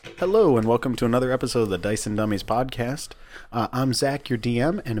Hello, and welcome to another episode of the Dice and Dummies podcast. I'm Zach, your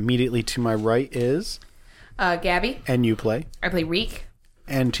DM, and immediately to my right is... Gabby. And you play. I play Reek.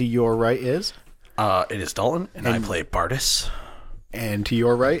 And to your right is... It is Dalton, and I play Bardis. And to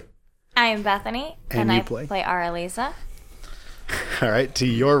your right... I am Bethany, and I play Aralisa. All right, to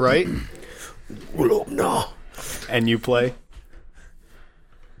your right... No. And you play...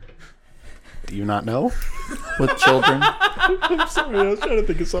 Do you not know? With children. I'm sorry, I was trying to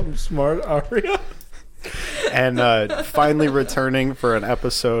think of something smart, Aria. And finally returning for an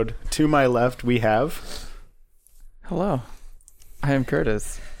episode, to my left we have... Hello. I am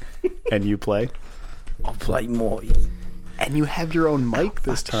Curtis. And you play... I'll play Morty. And you have your own mic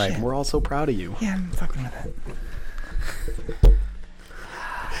this time. shit. We're all so proud of you. Yeah, I'm fucking with it.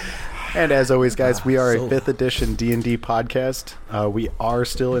 And as always, guys, we are a 5th edition D&D podcast. We are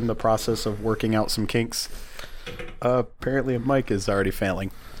still in the process of working out some kinks. Apparently a mic is already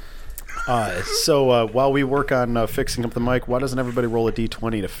failing. So while we work on fixing up the mic, why doesn't everybody roll a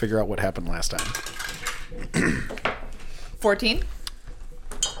d20 to figure out what happened last time? 14.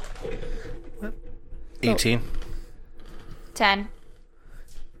 18. 10.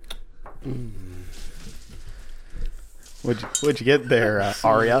 What'd you get there,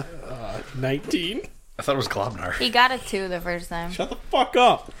 Arya? 19. I thought it was Globnar. He got a 2 the first time. Shut the fuck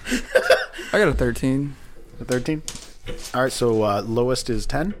up. I got a 13. 13? All right, so lowest is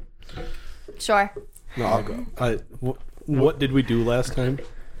 10? Sure. No, I'll go. What did we do last time?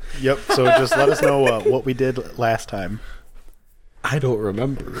 Yep, so just let us know what we did last time. I don't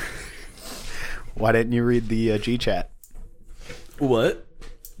remember. Why didn't you read the G-chat? What?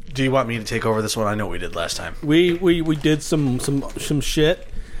 Do you want me to take over this one? I know what we did last time. We did some shit.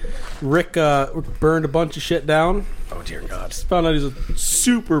 Rick burned a bunch of shit down. Oh, dear God. Found out he's a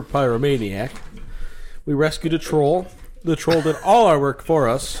super pyromaniac. We rescued a troll. The troll did all our work for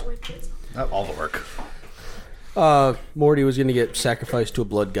us. Not all the work. Morty was going to get sacrificed to a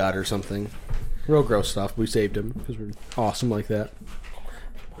blood god or something. Real gross stuff. We saved him because we're awesome like that.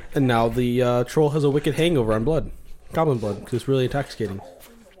 And now the troll has a wicked hangover on blood. Goblin blood, because it's really intoxicating.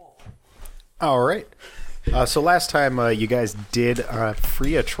 All right. So last time you guys did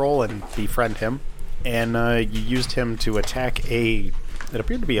free a troll and befriend him, and you used him to attack it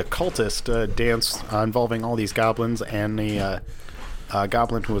appeared to be a cultist dance involving all these goblins, and a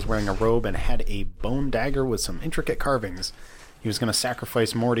goblin who was wearing a robe and had a bone dagger with some intricate carvings. He was going to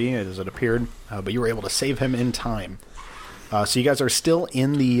sacrifice Morty, as it appeared, but you were able to save him in time. So you guys are still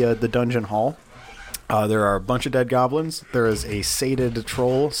in the dungeon hall. There are a bunch of dead goblins. There is a sated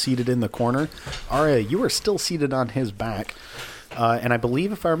troll seated in the corner. Arya, you are still seated on his back. And I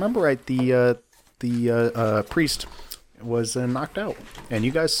believe, if I remember right, the priest was knocked out. And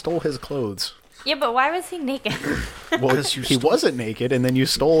you guys stole his clothes. Yeah, but why was he naked? Well, he wasn't naked, and then you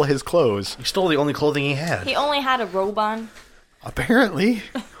stole his clothes. You stole the only clothing he had. He only had a robe on. Apparently.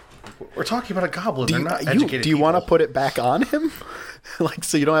 We're talking about a goblin. They're not educated Do you want to people. put it back on him? Like,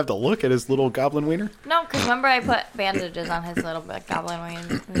 so you don't have to look at his little goblin wiener? No, because remember I put bandages on his little goblin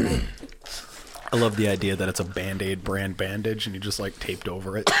wing. I love the idea that it's a Band-Aid brand bandage, and you just, like, taped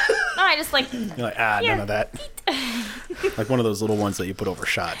over it. No, I just like... You're like, none of that. Like one of those little ones that you put over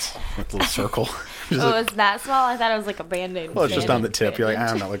shots, like a little circle. Just Oh, like, it's that small? I thought it was like a Band-Aid. well, it's just on the tip. You're like,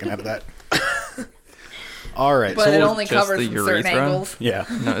 I'm not looking at that. All right. But so it we'll- only just covers the from certain urethra? angles. yeah.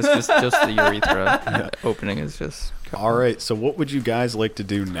 No, it's just the urethra. The opening is just... All right. So what would you guys like to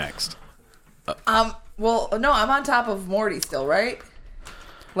do next? Well, no, I'm on top of Morty still, right?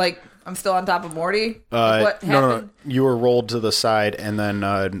 Like, I'm still on top of Morty? What no. happened? You were rolled to the side, and then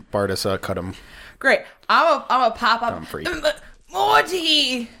Bardis cut him. Great. I'm a pop up. I'm free.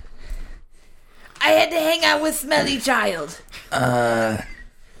 Morty! I had to hang out with Smelly Child.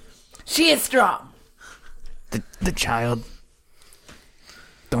 She is strong. The child...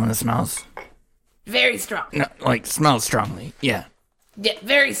 The one that smells... Very strong. No, like, smells strongly. Yeah. Yeah,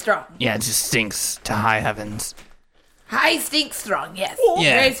 very strong. Yeah, it just stinks to high heavens. High stink strong, yes.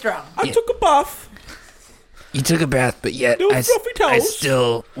 Yeah. Very strong. I took a buff. You took a bath, but yet No fluffy I toes.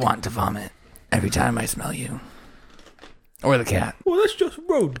 still want to vomit every time I smell you. Or the cat. Well, that's just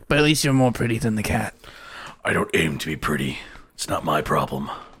rude. But at least you're more pretty than the cat. I don't aim to be pretty. It's not my problem.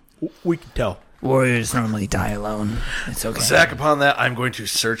 We can tell. Warriors normally die alone. It's okay. Zach, upon that, I'm going to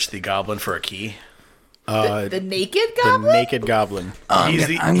search the goblin for a key. The naked The goblin? naked goblin. I'm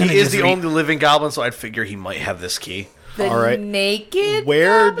He gonna is just the only living goblin, so I'd figure he might have this key. The All right. naked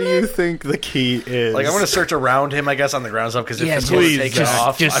Where goblin? do you think the key is? Like, I'm going to search around him, I guess, on the ground stuff, because if Yeah, it's going to please, take just-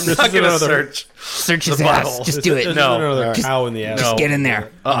 off, just- I'm this not is going to another- search. Search his The ass. butthole. Just do it. This No. is another Alright. cow in the ass. No. Get in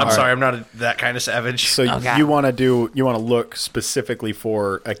there. I'm sorry, I'm not that kind of savage. So Okay. you want to look specifically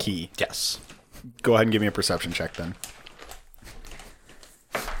for a key. Yes. Go ahead and give me a perception check then.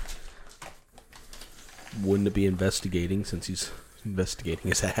 Wouldn't it be investigating since he's investigating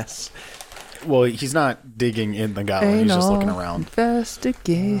his ass? Well, he's not digging in the goblin. He's just looking around.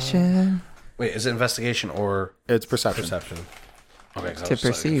 Investigation Wait, is it investigation or... It's perception. Perception. Okay, 'cause I to was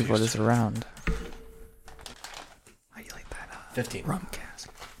slightly perceive what confused. is around. How you like that 15. rum cask?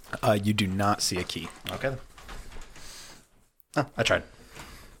 You do not see a key. Okay, then. Oh, I tried.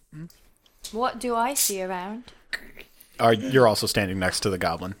 What do I see around? You're also standing next to the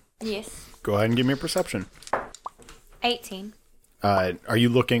goblin. Yes. Go ahead and give me a perception. 18. Are you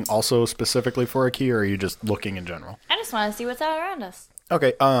looking also specifically for a key, or are you just looking in general? I just want to see what's all around us.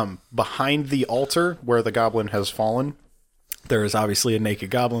 Okay. Behind the altar where the goblin has fallen, there is obviously a naked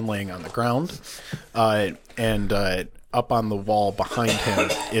goblin laying on the ground, and up on the wall behind him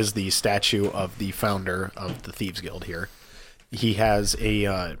is the statue of the founder of the Thieves Guild here. He has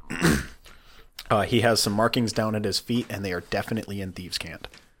a he has some markings down at his feet, and they are definitely in Thieves' Cant.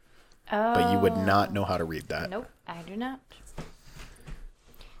 Oh. But you would not know how to read that. Nope, I do not.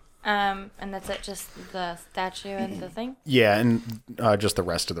 And that's it, just the statue and the thing? Yeah, and just the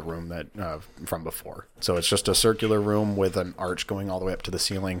rest of the room that from before. So it's just a circular room with an arch going all the way up to the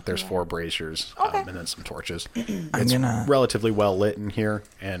ceiling. There's 4 braziers, and then some torches. It's relatively well lit in here,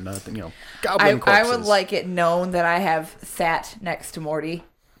 and goblin I corpses. would like it known that I have sat next to Morty.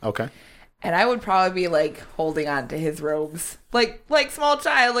 Okay. And I would probably be like holding on to his robes, like small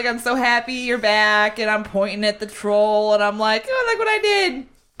child. Like, I'm so happy you're back, and I'm pointing at the troll, and I'm like, oh, look what I did.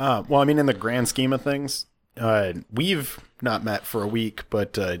 Well, I mean, in the grand scheme of things, we've not met for a week,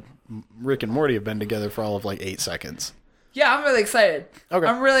 but Rick and Morty have been together for all of like 8 seconds. Yeah, I'm really excited. Okay.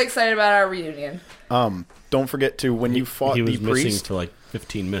 I'm really excited about our reunion. Don't forget to when you fought He the was missing priest. for like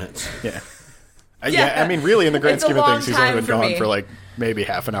 15 minutes. Yeah. Yeah. I mean, really, in the grand It's a scheme of long things, he's only time been for gone me. for like maybe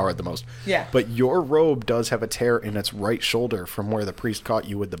half an hour at the most. Yeah. But your robe does have a tear in its right shoulder from where the priest caught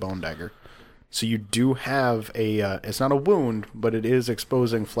you with the bone dagger. So you do have a, it's not a wound, but it is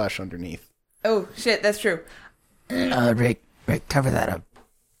exposing flesh underneath. Oh, shit, that's true. Rick, cover that up.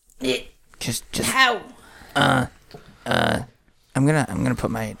 Just How? I'm gonna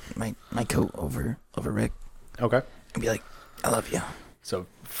put my coat over Rick Okay. and be like, I love you. So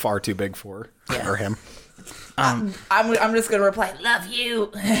far too big for him. I'm just gonna reply, love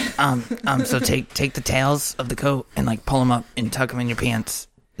you. So take the tails of the coat and like pull them up and tuck them in your pants.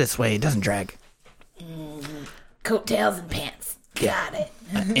 This way it doesn't drag. Coat, tails, and pants. Got it.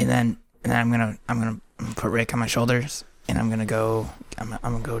 And then I'm gonna put Rick on my shoulders and I'm gonna go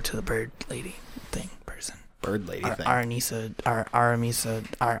to the bird lady thing person. Bird lady thing. Aramisa,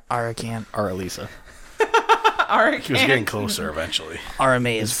 Aracan, Aralisa. She was getting closer eventually. As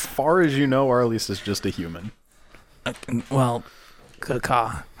Aramaze. far as you know, Aralisa's just a human. Well,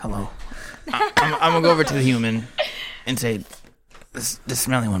 caw. Hello. I'm gonna go over to the human and say, this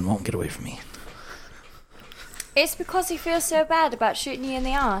smelly one won't get away from me. It's because he feels so bad about shooting you in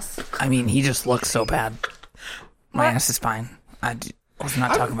the ass. I mean, he just looks so bad. My ass is fine. Was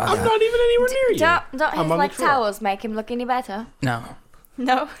not talking about I'm that. not even anywhere near you. Don't I'm his on like the floor. towels make him look any better? No.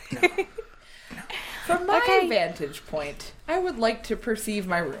 No. From my Okay. vantage point, I would like to perceive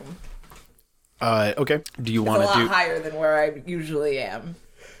my room. Okay. Do you It's a want lot to do? higher than where I usually am.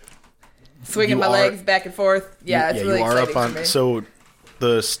 Swinging You my are- legs back and forth. Yeah, it's really you are exciting up on. for me. So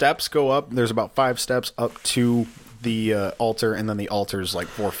the steps go up. There's about 5 steps up to the altar, and then the altar's like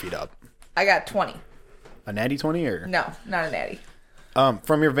 4 feet up. I got 20. A natty 20 or No, not a natty.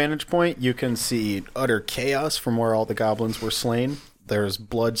 From your vantage point, you can see utter chaos from where all the goblins were slain. There's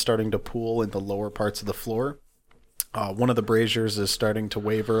blood starting to pool in the lower parts of the floor. One of the braziers is starting to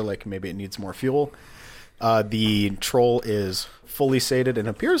waver, like maybe it needs more fuel. The troll is fully sated and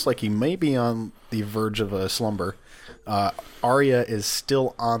appears like he may be on the verge of a slumber. Arya is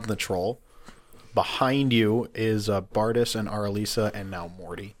still on the troll. Behind you is Bardis and Aralisa and now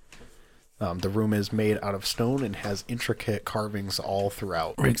Morty. The room is made out of stone and has intricate carvings all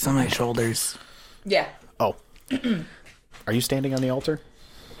throughout. Rick's on my shoulders. Yeah. Oh. Are you standing on the altar?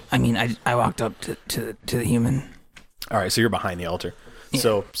 I mean, I walked up to the human. All right, so you're behind the altar. Yeah.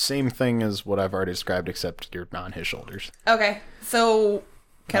 So same thing as what I've already described, except you're on his shoulders. Okay, so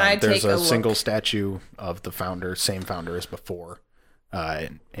can I take There's a a look? single statue of the founder, same founder as before,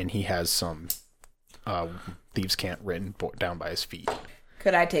 and he has some Thieves' Cant written down by his feet.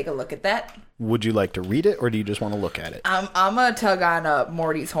 Could I take a look at that? Would you like to read it, or do you just want to look at it? I'm gonna tug on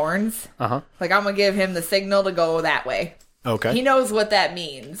Morty's horns. Uh-huh. Like, I'm gonna give him the signal to go that way. Okay. He knows what that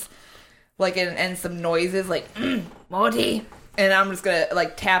means. Like, and some noises, like, Morty. And I'm just gonna,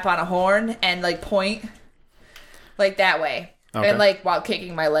 like, tap on a horn and, like, point, like, that way. Okay. And, like, while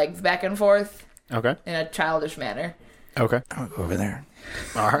kicking my legs back and forth Okay. in a childish manner. Okay. I'll go over there.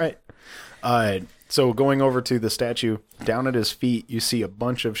 All right. So going over to the statue, down at his feet, you see a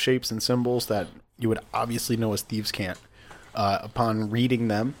bunch of shapes and symbols that you would obviously know as thieves can't. Upon reading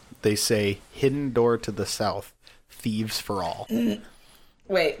them, they say, hidden door to the south, thieves for all.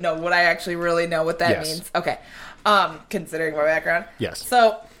 Wait, no, would I actually really know what that Yes. means? Okay. Considering my background. Yes.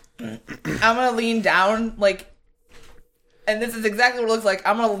 So, I'm gonna lean down, like, and this is exactly what it looks like.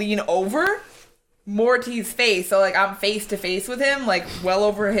 I'm gonna lean over Morty's face, so, like, I'm face to face with him, like, well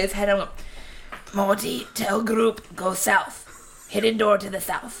over his head. I'm like, Morty, tell group, go south. Hidden door to the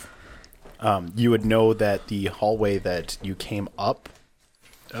south. You would know that the hallway that you came up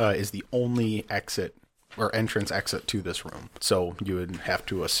is the only exit or entrance exit to this room. So you would have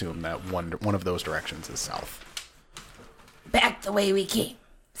to assume that one of those directions is south. Back the way we came.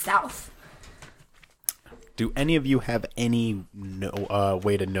 South. Do any of you have any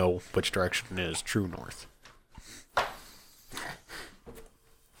way to know which direction is true north?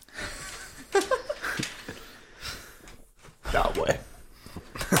 That way.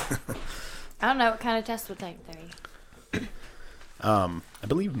 I don't know what kind of test would take 3. I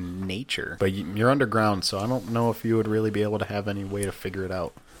believe nature, but you're underground, so I don't know if you would really be able to have any way to figure it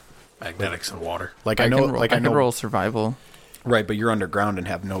out. Magnetics and water. Like I I know, can roll, like I I can know, roll survival. right? But you're underground and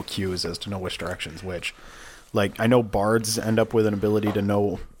have no cues as to know which direction's which. Like I know bards end up with an ability to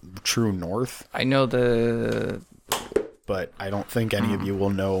know true north, I know the but I don't think any of you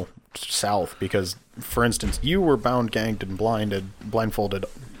will know south because, for instance, you were bound, gagged, and blindfolded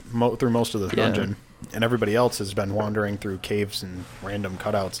through most of the Yeah. dungeon, and everybody else has been wandering through caves and random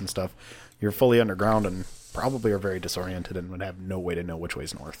cutouts and stuff. You're fully underground and probably are very disoriented and would have no way to know which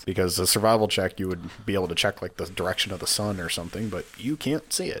way's north. Because a survival check, you would be able to check like the direction of the sun or something, but you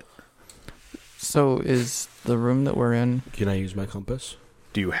can't see it. So is the room that we're in? Can I use my compass?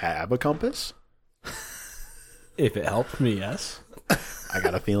 Do you have a compass? If it helped me, yes. I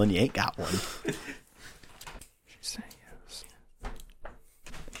got a feeling you ain't got one.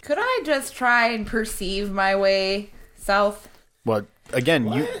 Could I just try and perceive my way south? Well,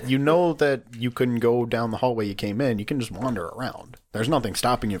 again, you know that you couldn't go down the hallway you came in. You can just wander around. There's nothing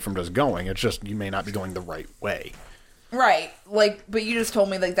stopping you from just going. It's just you may not be going the right way. Right. Like, but you just told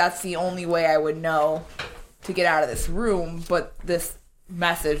me, like, that's the only way I would know to get out of this room, but this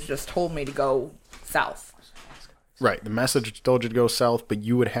message just told me to go south. Right. The message told you to go south, but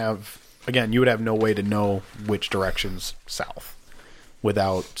you would have no way to know which direction's south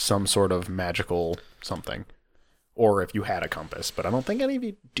without some sort of magical something. Or if you had a compass, but I don't think any of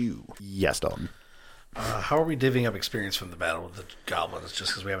you do. Yes, Dalton. How are we divvying up experience from the battle with the goblins?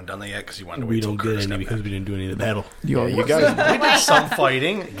 Just because we haven't done that yet? Because you wanted to wait We till don't get Curtis any got because back. we didn't do any of the battle. Yeah, you guys. We did some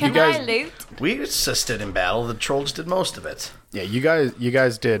fighting. Can guys- I loot? We assisted in battle. The trolls did most of it. Yeah, you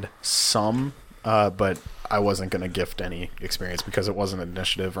guys did some, but I wasn't going to gift any experience because it wasn't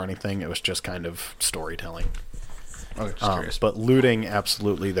initiative or anything. It was just kind of storytelling. Okay, just curious. But looting,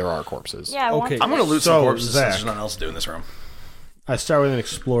 absolutely, there are corpses. Yeah, I want Okay. to I'm going to loot So, some corpses Zach. since there's nothing else to do in this room. I start with an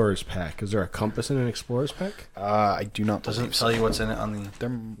explorer's pack. Is there a compass in an explorer's pack? I do not Doesn't believe it so. tell you what's in it on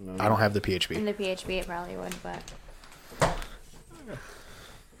the... I don't have the In PHP. the PHP, it probably would, but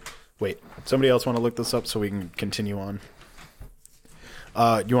Wait, somebody else want to look this up so we can continue on?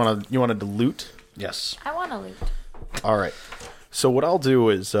 You wanted to loot? Yes. I want to loot. All right. So what I'll do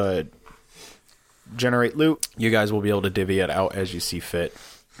is generate loot. You guys will be able to divvy it out as you see fit.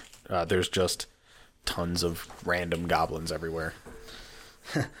 There's just tons of random goblins everywhere.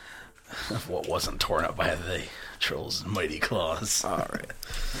 What wasn't torn up by the trolls' mighty claws. All right.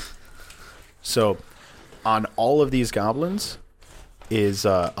 So on all of these goblins is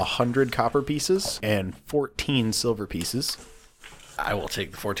 100 copper pieces and 14 silver pieces. I will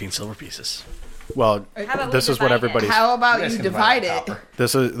take the 14 silver pieces. Well, How about this we is what divide it? everybody's. How about guys you can divide divide it? copper.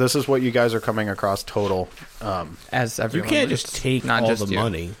 This is what you guys are coming across total. As You everyone, can't just take not all just the you.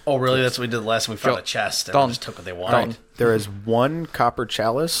 money. Oh, really? That's what we did last time. We found Joel, a chest and Dalton, just took what they wanted. There is one copper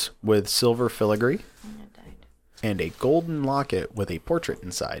chalice with silver filigree and a golden locket with a portrait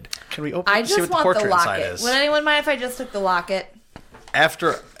inside. Can we open I see just what the want portrait the inside locket. is? Would anyone mind if I just took the locket?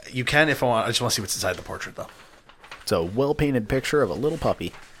 After, you can if I want. I just want to see what's inside the portrait, though. It's a well-painted picture of a little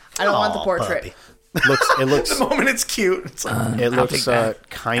puppy. I don't want the Aw, portrait. puppy. It looks The moment it's cute. It's like, it looks take that.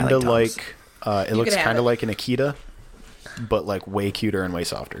 kind I of like like it looks can have kind it. of like an Akita, but like way cuter and way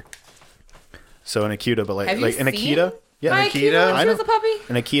softer. So an Akita, but Have you like an seen Akita. Yeah, my an Akita when I she know. was a puppy?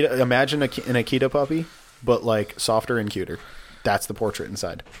 An Akita. Imagine an Akita puppy, but like softer and cuter. That's the portrait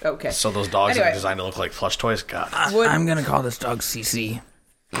inside. Okay. So those dogs Anyway. are designed to look like plush toys? God. Would- I'm gonna call this dog CC.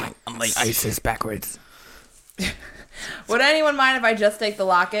 Like ISIS backwards. Would anyone mind if I just take the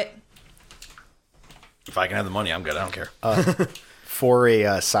locket? If I can have the money, I'm good. I don't care. For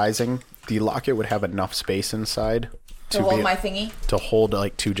a sizing, the locket would have enough space inside To hold my thingy? to hold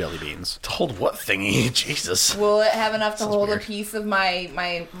like 2 jelly beans. To hold what thingy? Jesus. Will it have enough to hold weird. a piece of my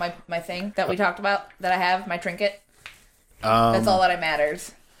thing that we talked about, that I have, my trinket? That's all that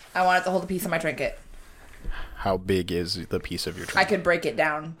matters. I want it to hold a piece of my trinket. How big is the piece of your I trinket? could break it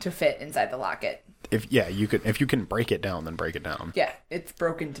down to fit inside the locket. If you can break it down, then break it down. Yeah, it's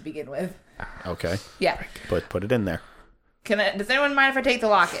broken to begin with. Okay. Yeah. But put it in there. Does anyone mind if I take the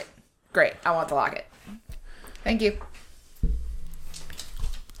locket? Great, I want the locket. Thank you.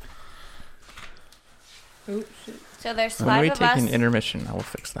 Ooh, shit. So there's When 5 we of take us. an intermission, I will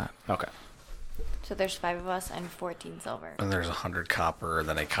fix that. Okay. So there's 5 of us and 14 silver. And there's 100 copper, and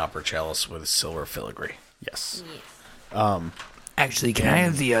then a copper chalice with silver filigree. Yes. Yes. Actually, can I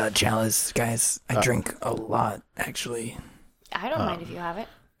have the chalice, guys? I drink a lot, actually. I don't mind if you have it.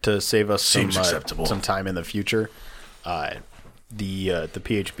 To save us Seems acceptable. some time in the future, the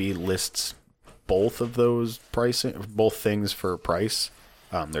PHB lists both of those pricing, both things for price.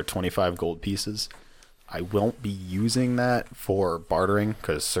 They're 25 gold pieces. I won't be using that for bartering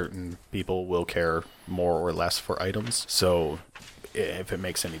because certain people will care more or less for items. So if it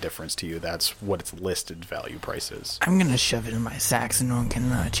makes any difference to you, that's what its listed value price is. I'm gonna shove it in my sack so no one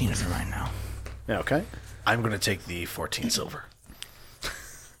can change it for mine now. Yeah, okay. I'm going to take the 14 silver.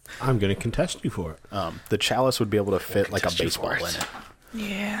 I'm going to contest you for it. The chalice would be able to fit like a contest you baseball for in it. it.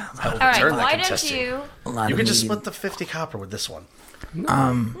 Yeah. Oh, All right, Turn that why don't contesting. you? A lot You of can just meat. split the 50 copper with this one.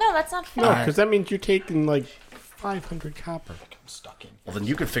 No, that's not fair. No, because that means you're taking like 500 copper. Well, then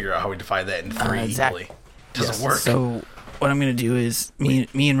you can figure out how we divide that in 3 Zach. equally. Doesn't work. So what I'm gonna do is me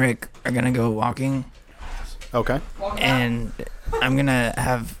and Rick are gonna go walking, Okay. and I'm gonna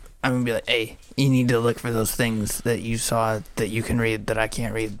be like, hey, you need to look for those things that you saw that you can read that I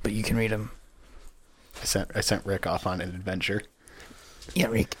can't read, but you can read them. I sent Rick off on an adventure. Yeah,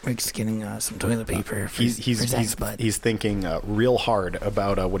 Rick's getting some toilet paper for, for Zach's butt. He's thinking real hard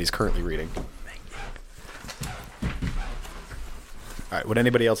about what he's currently reading. All right. Would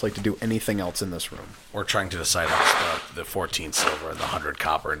anybody else like to do anything else in this room? We're trying to decide on the 14 silver and the 100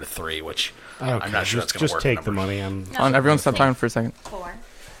 copper into 3, which I'm not sure that's going to Just work. take the numbers. money. I'm On everyone, stop talking for a second. 4.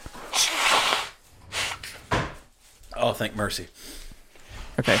 Oh, thank mercy.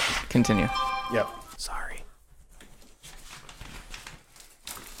 Okay, continue. Yep. Sorry.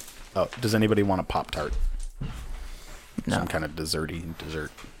 Oh, does anybody want a Pop-Tart? No. Some kind of dessert.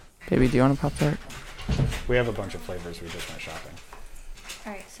 Baby, do you want a Pop-Tart? We have a bunch of flavors. We just went shopping.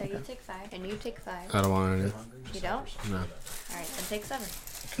 All right, so you take 5 and you take 5. I don't want any. You don't? No. All right, then take 7.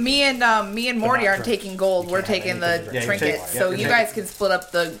 Me and Morty aren't taking gold. We're taking the trinket. So you guys can split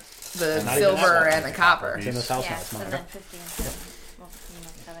up the silver and the copper. In this house Yeah, now. It's so mine. then 50 and 7. Well,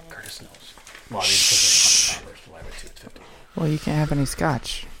 7 and Curtis knows. Well, I mean, because they're $100, so I would do it 50. Well, you can't have any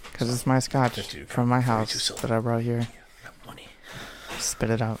scotch because it's my scotch 52, from my 52 house silver. that I brought here. Money. Spit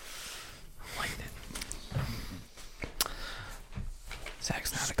it out.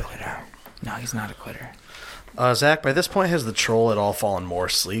 Zach's not a quitter. No, he's not a quitter. Zach, by this point, has the troll at all fallen more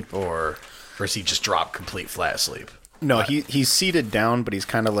asleep, or is he just dropped complete flat asleep? No, he's seated down, but he's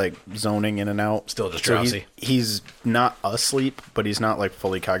kind of like zoning in and out. Still just So drowsy? He's not asleep, but he's not like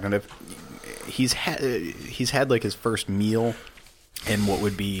fully cognitive. He's had like his first meal, and what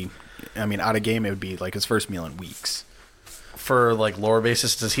would be, I mean, out of game, it would be like his first meal in weeks. For like lore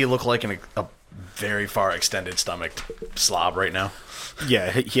basis, does he look like a very far extended stomached slob right now?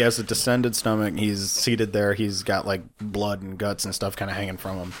 Yeah, he has a distended stomach. He's seated there. He's got like blood and guts and stuff kind of hanging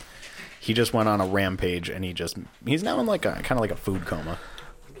from him. He just went on a rampage, and he's now in like a kind of like a food coma.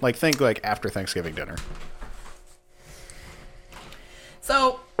 Like think like after Thanksgiving dinner.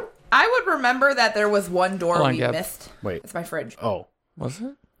 So I would remember that there was one door Hold on, we Gab. missed. Wait. It's my fridge. Oh, Was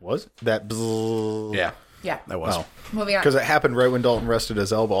it? was that? Bzzz. Yeah, Yeah. that was. Oh. Moving on. Because it happened right when Dalton rested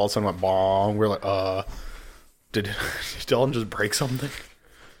his elbow. All of a sudden went bong. We're like, did Dalton just break something?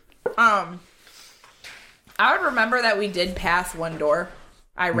 I would remember that we did pass one door.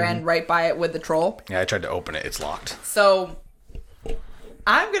 I ran right by it with the troll. Yeah, I tried to open it. It's locked. So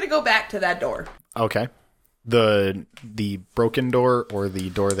I'm gonna go back to that door. Okay. The broken door or the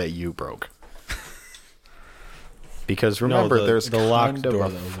door that you broke? Because remember, the- there's the locked kind of door a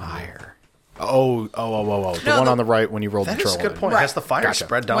that was in there. fire. Oh. The No, one the- on the right when you rolled That the is troll. a good point. Right. Has the fire Gotcha.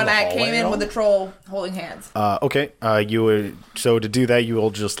 spread down When the I hallway? came in with the troll holding hands. Okay. You would, so to do that, you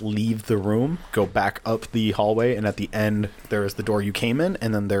will just leave the room, go back up the hallway, and at the end there is the door you came in,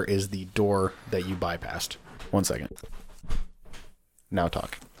 and then there is the door that you bypassed. 1 second. Now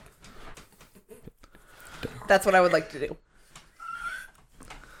talk. That's what I would like to do.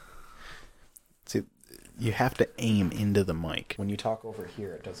 See, you have to aim into the mic. When you talk over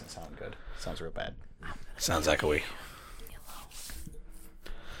here, it doesn't sound good. It sounds real bad. Sounds echoey.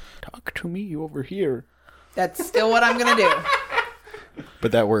 Talk to me over here. That's still what I'm going to do.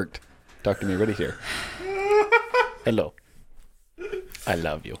 But that worked. Talk to me right here. Hello. I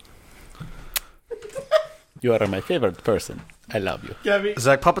love you. You are my favorite person. I love you.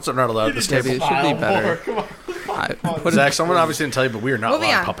 Zach, puppets are not allowed at this Maybe table. it should be better. I put, Zach, someone obviously didn't tell you, but we are not Moving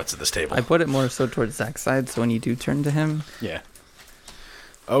allowed on. puppets at this table. I put it more so towards Zach's side, so when you do turn to him, Yeah.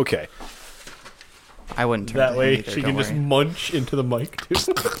 Okay. I wouldn't turn That to way him either, she don't can just worry. munch into the mic,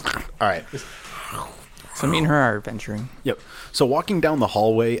 too. All right. So me and her are venturing. Yep. So walking down the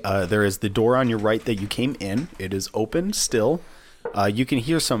hallway, there is the door on your right that you came in. It is open still. You can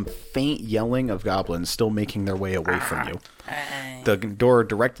hear some faint yelling of goblins still making their way away from you. The door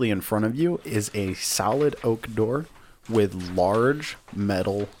directly in front of you is a solid oak door with large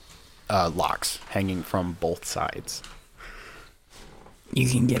metal locks hanging from both sides. You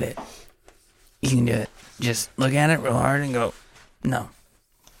can get it. You can do it. Just look at it real hard and go, no.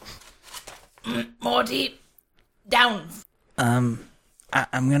 Morty, down. I'm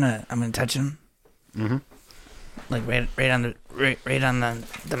gonna touch him. Mm-hmm. Like right on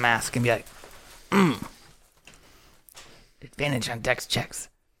the mask and be like, advantage on dex checks.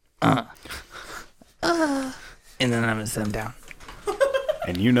 And then I'm gonna set him down.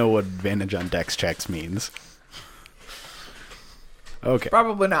 And you know what advantage on dex checks means. Okay.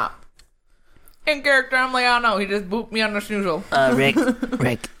 Probably not. In character, I'm like, oh no, he just booped me on the snoozle.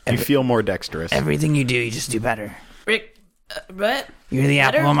 Rick, You feel more dexterous. everything you do, you just do better. Rick, what? You're the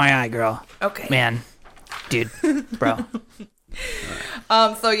Better? apple of my eye, girl. Okay. Man, dude, bro.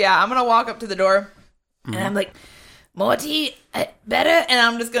 So yeah, I'm gonna walk up to the door, and I'm like, Morty, better? And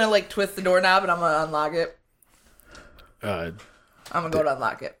I'm just gonna like twist the doorknob, and I'm gonna unlock it. Uh, I'm gonna go to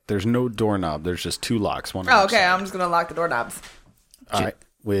unlock it. there's no doorknob. There's just two locks. One on Oh, each okay, side. I'm just gonna unlock the doorknobs. All right.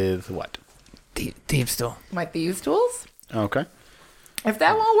 With what? Thieves stool. My thieves' tools? Okay. If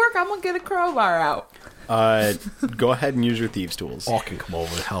that won't work, I'm gonna get a crowbar out. Go ahead and use your thieves' tools. All can come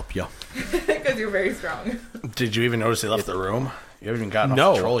over and help you. Because you're very strong. Did you even notice they left the room? You haven't even gotten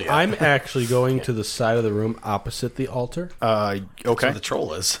off the troll No, yet. I'm actually going to the side of the room opposite the altar. Okay. That's where the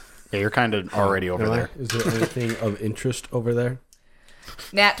troll is. Yeah, you're kind of already over Am I? there. Is there anything of interest over there?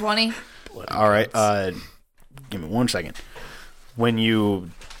 Nat 20. All right. Give me 1 second. When you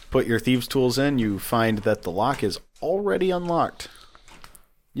put your thieves' tools in, you find that the lock is already unlocked.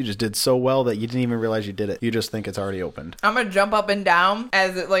 You just did so well that you didn't even realize you did it. You just think it's already opened. I'm gonna jump up and down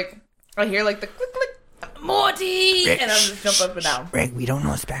as it like I hear like the click click Morty, and I'm just jump up and down. Rick, we don't know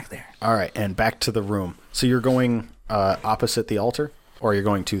what's back there. All right, and back to the room. So you're going opposite the altar, or you're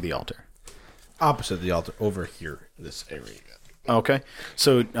going to the altar? Opposite the altar, over here, this area. Okay.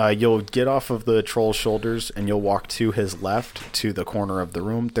 So you'll get off of the troll's shoulders, and you'll walk to his left to the corner of the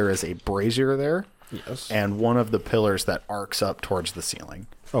room. There is a brazier there, Yes. and one of the pillars that arcs up towards the ceiling.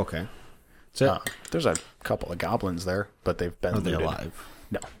 Okay. So There's a couple of goblins there, but they've been are they looted. alive?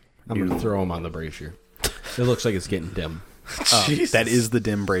 No. I'm going to throw them on the brazier. It looks like it's getting dim. That is the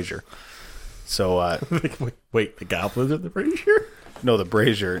dim brazier. So, Wait, the goblins at the brazier? no, the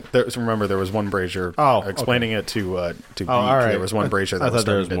brazier. Remember, there was one brazier. Oh, explaining it to Geek, all right. there was one brazier that I was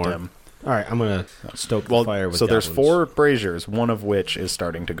thought there starting was to more. dim. All right, I'm going to stoke the Well, fire with so there's goblins. 4 braziers, one of which is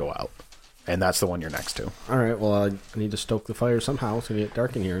starting to go out, and that's the one you're next to. All right, well, I need to stoke the fire somehow. It's going to get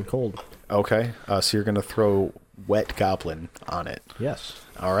dark in here and cold. Okay, so you're going to throw wet goblin on it. Yes.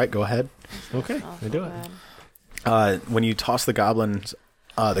 All right, go ahead. Okay, I do it. When you toss the goblin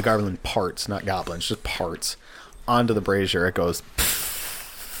parts, not goblins, just parts, onto the brazier, it goes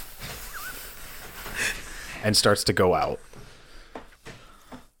and starts to go out.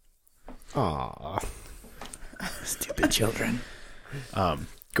 Aw. Stupid children.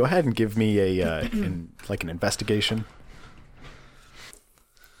 Go ahead and give me an investigation.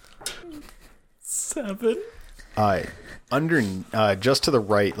 7. Just to the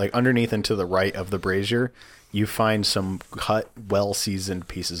right, like underneath and to the right of the brazier, you find some cut, well-seasoned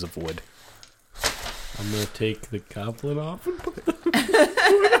pieces of wood. I'm going to take the goblin off and put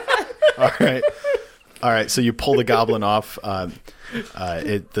All right. So you pull the goblin off.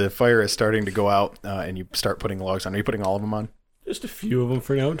 The fire is starting to go out, and you start putting logs on. Are you putting all of them on? just a few of them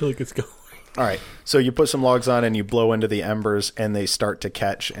for now until it gets going. All right. So you put some logs on and you blow into the embers, and they start to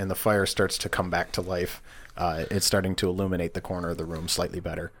catch, and the fire starts to come back to life. It's starting to illuminate the corner of the room slightly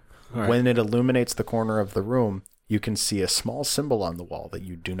better. All right. When it illuminates the corner of the room, you can see a small symbol on the wall that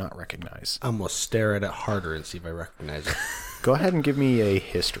you do not recognize. I'm going to stare at it harder and see if I recognize it. Go ahead and give me a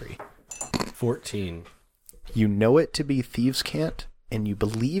history. 14. You know it to be Thieves' Cant, and you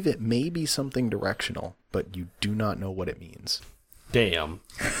believe it may be something directional, but you do not know what it means. Damn.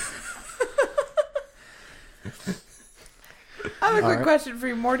 I have a quick question for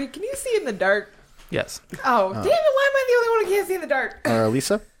you, Morty. Can you see in the dark? Yes. Oh, damn it. Why am I the only one who can't see in the dark?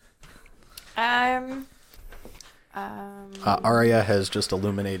 Lisa? Arya has just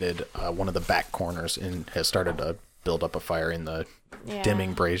illuminated one of the back corners and has started to build up a fire in the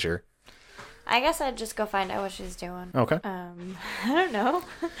dimming brazier. I guess I'd just go find out what she's doing. Okay. I don't know.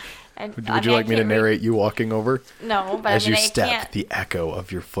 Would you like me to narrate you walking over? No, but As I mean, you I step, can't. the echo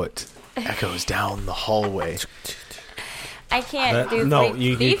of your foot echoes down the hallway. I can't do no, three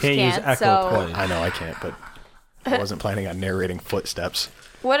you thieves can't use can't, echo so play. I know I can't, but I wasn't planning on narrating footsteps.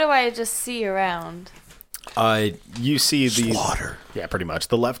 what do I just see around? You see the Slaughter. Yeah, pretty much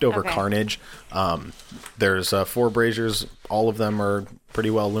the leftover Okay. carnage. There's 4 braziers. All of them are pretty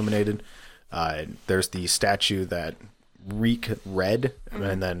well illuminated. There's the statue that reek red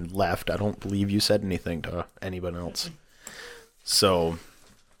and then left. I don't believe you said anything to anyone else. So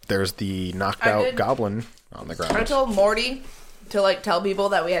there's the knocked I out did. goblin on the I ground. told Morty to like tell people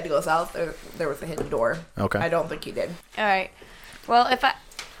that we had to go south. There was a hidden door. Okay. I don't think he did. All right. Well, if I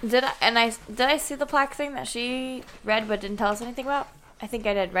did, did I see the plaque thing that she read but didn't tell us anything about? I think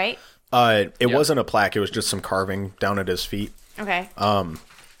I did, right? It wasn't a plaque. It was just some carving down at his feet. Okay.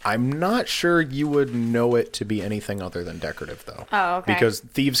 I'm not sure you would know it to be anything other than decorative, though. Oh, okay. Because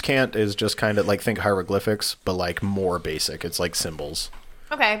Thieves' Cant is just kind of like, think hieroglyphics, but like more basic. It's like symbols.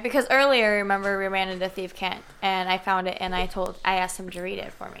 Okay, because earlier, remember, we ran into Thief Kent, and I found it, and I asked him to read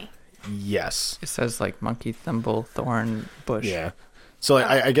it for me. Yes. It says like monkey, thimble, thorn, bush. Yeah. So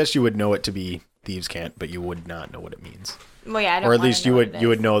I guess you would know it to be Thieves' Cant, but you would not know what it means. Well, yeah, I don't Or at wanna least know you what would it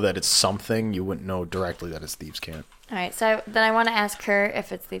you is. would know that it's something. You wouldn't know directly that it's Thieves' Cant. All right, so then I want to ask her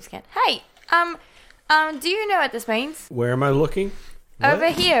if it's Thief Kent. Hey, do you know what this means? Where am I looking? Over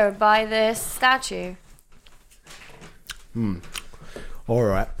here by this statue. All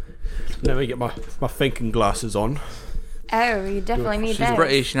right. Let me get my thinking glasses on. Oh, you definitely need She's those.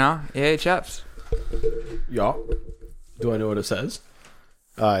 British now. Yeah, chaps. Yeah. Do I know what it says?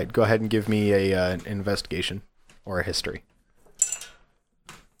 Go ahead and give me a investigation or a history.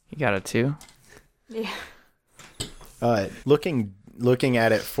 You got it too. Yeah. Looking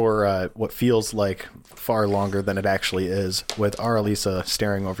at it for what feels like far longer than it actually is, with Aralisa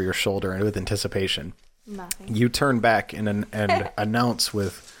staring over your shoulder and with anticipation, Nothing. you turn back and announce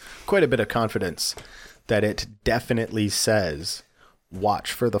with quite a bit of confidence that it definitely says,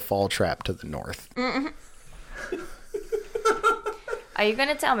 "Watch for the fall trap to the north." Are you going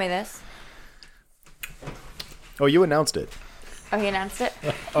to tell me this? Oh, you announced it. Oh, he announced it?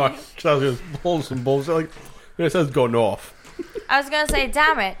 Oh, I was just pulling some bullshit. Like, it says go north. I was going to say,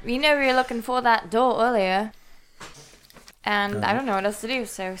 damn it. You know we were looking for that door earlier. And I don't know what else to do,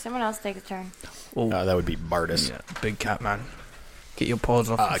 so someone else take a turn. That would be Bardus. Yeah, big cat man. Get your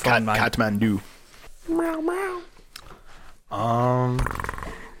paws off the phone, man. Catmandu.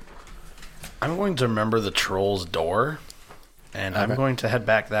 I'm going to remember the troll's door, and I'm Okay. going to head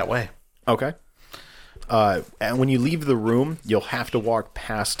back that way. Okay. And when you leave the room, you'll have to walk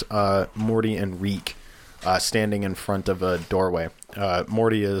past Morty and Reek standing in front of a doorway.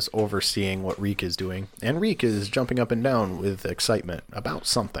 Morty is overseeing what Reek is doing, and Reek is jumping up and down with excitement about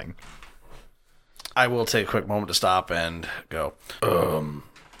something. I will take a quick moment to stop and go,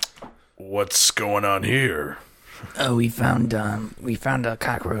 What's going on here? Oh, we found a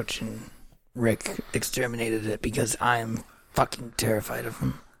cockroach and Rick exterminated it because I'm fucking terrified of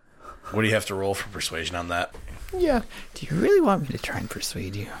him. what do you have to roll for persuasion on that? Yeah. Do you really want me to try and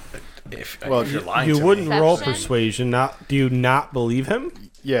persuade you? If Well, you're lying You to wouldn't me. roll Perception? persuasion. Do you not believe him?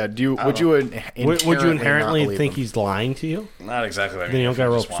 Yeah. Would you Inherently not think believe him? he's lying to you? Not exactly. I mean, Then you don't if gotta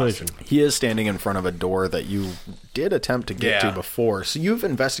he roll just wants to. persuasion. He is standing in front of a door that you did attempt to get to Yeah. before. So you've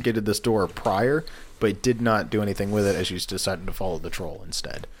investigated this door prior, but did not do anything with it as you decided to follow the troll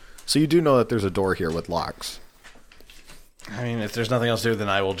instead. So you do know that there's a door here with locks. I mean, if there's nothing else to do, then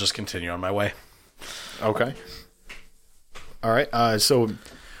I will just continue on my way. Okay. All right. So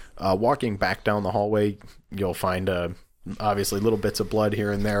walking back down the hallway, you'll find obviously little bits of blood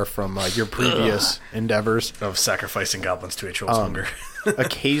here and there from your previous endeavors. Of sacrificing goblins to a troll's hunger.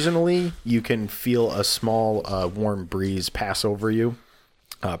 Occasionally, you can feel a small warm breeze pass over you.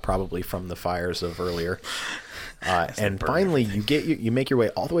 probably from the fires of earlier. And finally, you make your way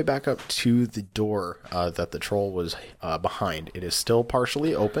all the way back up to the door that the troll was behind. It is still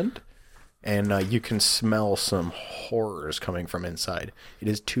partially opened, and you can smell some horrors coming from inside. It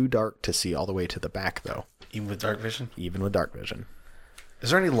is too dark to see all the way to the back, though. Even with dark vision? Even with dark vision.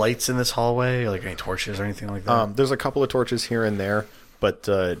 Is there any lights in this hallway? Like any torches or anything like that? There's a couple of torches here and there, but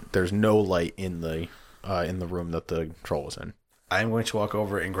there's no light in the room that the troll was in. I'm going to walk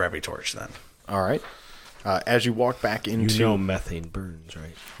over and grab a torch then. All right. As you walk back into... methane burns,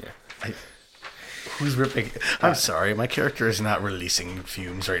 right? Yeah. Who's ripping? I'm sorry, my character is not releasing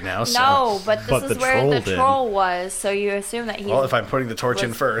fumes right now. So. No, but this But is the where troll the did. troll was, so you assume that he Well, if I'm putting the torch in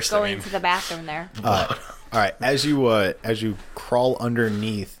was first, going to the bathroom there. All right. As you crawl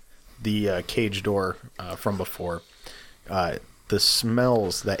underneath the cage door from before, the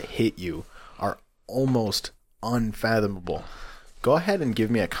smells that hit you are almost unfathomable. Go ahead and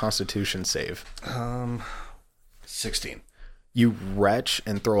give me a Constitution save. 16. You retch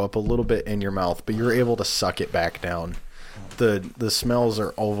and throw up a little bit in your mouth, but you're able to suck it back down. The smells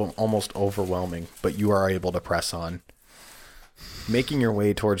are almost overwhelming, but you are able to press on. Making your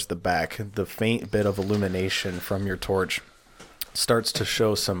way towards the back, the faint bit of illumination from your torch starts to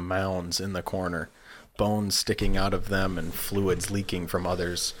show some mounds in the corner, bones sticking out of them and fluids leaking from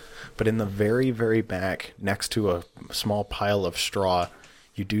others. But in the very, very back, next to a small pile of straw,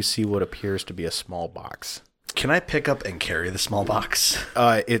 you do see what appears to be a small box. Can I pick up and carry the small box?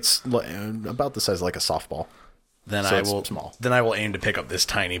 It's about the size of like a softball. Then So I it's will. small. Then I will aim to pick up this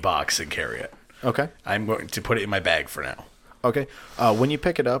tiny box and carry it. Okay. I'm going to put it in my bag for now. Okay. When you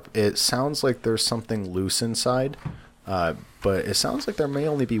pick it up, it sounds like there's something loose inside, but it sounds like there may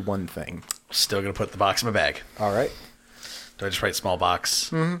only be one thing. Still going to put the box in my bag. All right. Do I just write small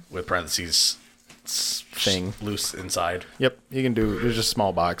box with parentheses Thing. loose inside? Yep. You can do. There's just a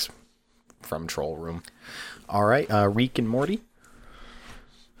small box from Troll Room. All right. Reek and Morty.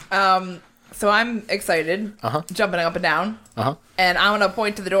 So I'm excited, jumping up and down, and I'm gonna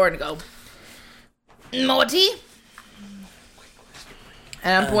point to the door and go, Morty,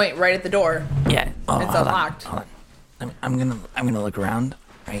 and I'm pointing right at the door. Yeah. Oh, It's hold on, unlocked. hold on. I'm gonna look around.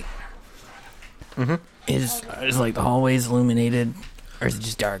 Right. Is like the hallways illuminated, or is it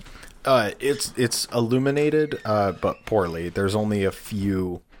just dark? It's illuminated, but poorly. There's only a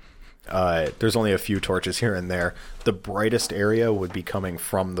few. There's only a few torches here and there. The brightest area would be coming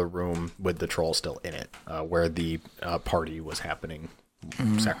from the room with the troll still in it, where the party was happening.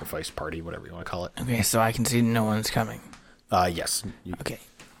 Sacrifice party, whatever you want to call it. Okay, so I can see no one's coming. Yes. Okay,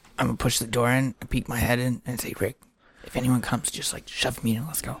 I'm gonna push the door in, and peek my head in, and say, Rick, if anyone comes, just like shove me in.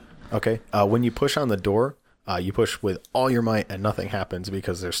 Let's go. Okay. When you push on the door, you push with all your might, and nothing happens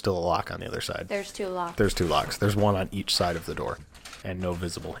because there's still a lock on the other side. There's two locks. There's two locks. There's one on each side of the door, and no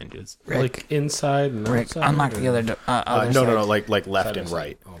visible hinges. Like inside and Rick, outside? unlock the other door. No, like left and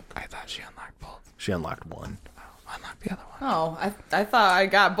right. I thought she unlocked both. She unlocked one. Unlock the other one. Oh, I thought I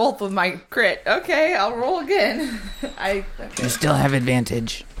got both with my crit. Okay, I'll roll again. Okay. You still have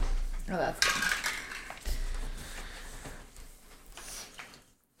advantage. Oh, that's good.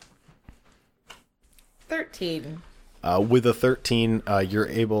 $13. With a 13, you're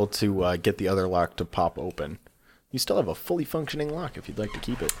able to get the other lock to pop open. You still have a fully functioning lock if you'd like to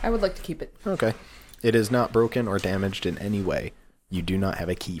keep it. I would like to keep it. Okay. It is not broken or damaged in any way. You do not have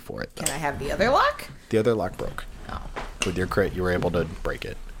a key for it, though. Can I have the other lock? The other lock broke. Oh. With your crit, you were able to break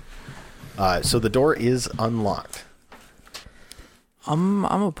it. So the door is unlocked. I'm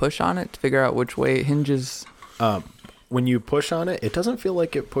gonna push on it to figure out which way it hinges. When you push on it, it doesn't feel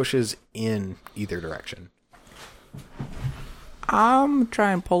like it pushes in either direction. I'm gonna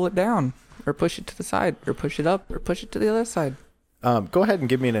try and pull it down, or push it to the side, or push it up, or push it to the other side. Go ahead and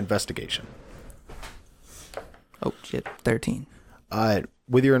give me an investigation. Oh shit, 13.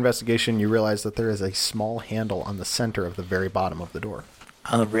 With your investigation, you realize that there is a small handle on the center of the very bottom of the door.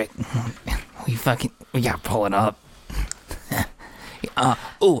 Oh, Rick, we gotta pull it up.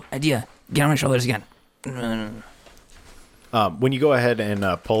 Oh, idea. Get on my shoulders again. When you go ahead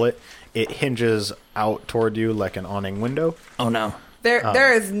and pull it, it hinges out toward you like an awning window. Oh no.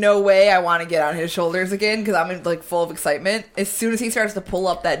 There is no way I want to get on his shoulders again because I'm like full of excitement. As soon as he starts to pull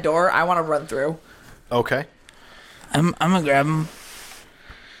up that door, I want to run through. Okay. I'm gonna grab him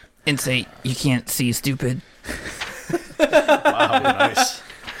and say, "You can't see, stupid." Wow, nice.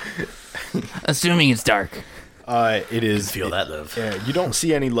 Assuming it's dark. It is. Feel that, Liv. You don't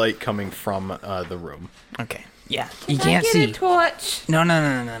see any light coming from the room. Okay. Yeah. You Can can't I get see. a torch? No.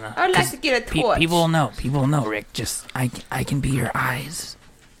 I'd like to get a torch. People know. People know, Rick. Just I can be your eyes.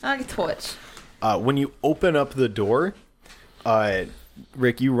 I'll get a torch. When you open up the door,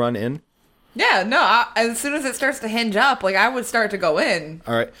 Rick, you run in. Yeah, no. As soon as it starts to hinge up, like I would start to go in.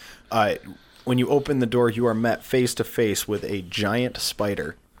 All right. When you open the door, you are met face to face with a giant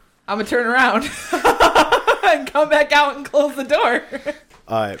spider. I'm gonna turn around and come back out and close the door.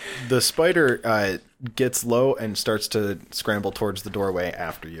 The spider gets low and starts to scramble towards the doorway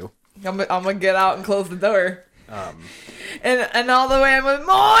after you. I'm gonna get out and close the door. And all the way I'm with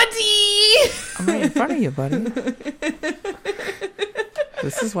Morty. I'm right in front of you, buddy.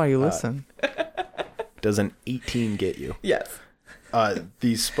 This is why you listen. Does an 18 get you? Yes.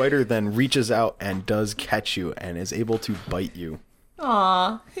 The spider then reaches out and does catch you and is able to bite you.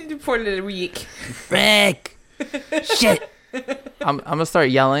 Aw, he reported a week. Rick! Shit! I'm gonna start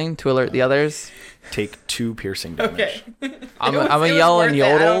yelling to alert the others. Take 2 piercing damage. Okay. I'm It was gonna yell in worth it.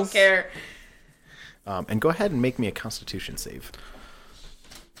 I don't yodels. care. And go ahead and make me a Constitution save.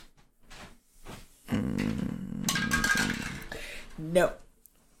 No.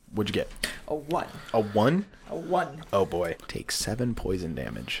 What'd you get? A 1. A 1? A 1. Oh boy. Take 7 poison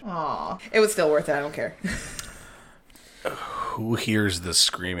damage. Aw. It was still worth it. I don't care. Who hears the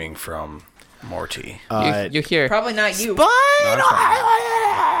screaming from Morty? You hear. Probably not you.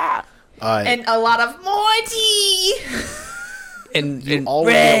 And And a lot of Morty. And all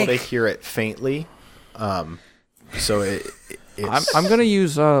will be able to hear it faintly. So it's I'm gonna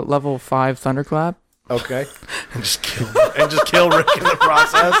use level 5 thunderclap. okay. and just kill Rick in the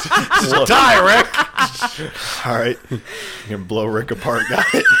process. Just die, Rick. All right. You can blow Rick apart, got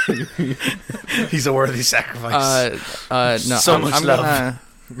it. He's a worthy sacrifice. No. So much I'm love. Gonna,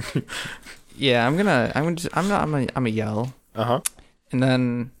 yeah, I'm gonna yell, Uh-huh. and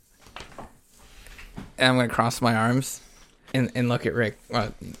then I'm gonna cross my arms and look at Rick.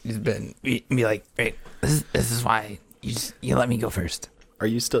 He's been be like, Rick, this is why you let me go first.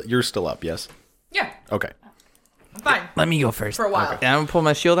 You're still up, yes? Yeah. Okay. Fine. Let me go first For a while. And I'm gonna pull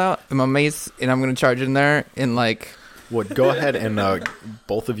my shield out and my mace, and I'm gonna charge in there and like Would go ahead and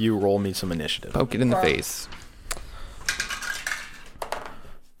both of you roll me some initiative. poke it in the Bro. face.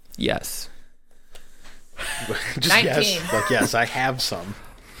 Yes. Just 19. yes. Like yes, I have some.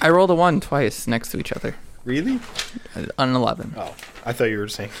 I rolled a 1 twice next to each other. Really? On an 11. Oh, I thought you were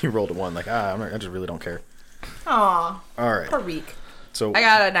saying you rolled a 1. Like I just really don't care. Aw. All right. Per week. So I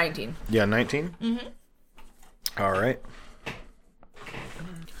got a 19. yeah, 19. Mm-hmm. All right.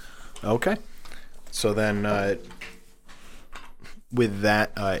 Okay. So then, with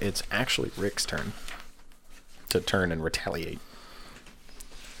that, it's actually Rick's turn to turn and retaliate.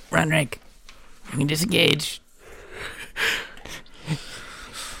 Run, Rick. You can disengage.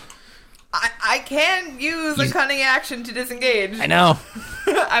 I can use a cunning action to disengage. I know.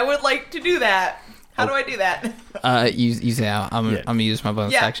 I would like to do that. How do I do that? You say I'm Yeah. gonna use my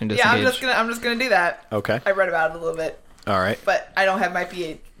bonus Yeah, action to yeah. disengage. I'm just gonna do that. Okay. I read about it a little bit, All right. but I don't have my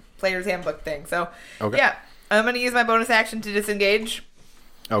PA player's handbook thing. So Okay. yeah, I'm gonna use my bonus action to disengage.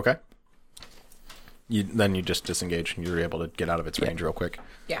 Okay. Then you just disengage and you're able to get out of its range real quick.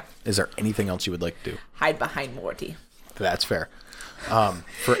 Yeah, Is there anything else you would like to do? hide behind Morty. That's fair.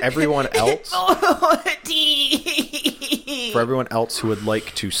 For everyone else, Morty. for everyone else who would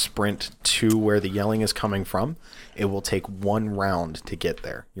like to sprint to where the yelling is coming from, it will take 1 round to get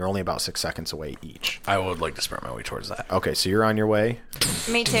there. You're only about 6 seconds away each. I would like to sprint my way towards that. Okay, so you're on your way.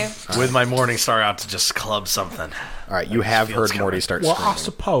 Me too. With my morning star out to just club something. All right, you have feels heard Morty coming. start Well, I screaming.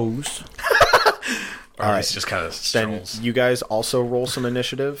 suppose. Or at least just kind of Then strolls. you guys also roll some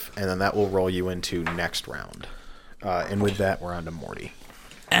initiative, and then that will roll you into next round. And with that, we're on to Morty.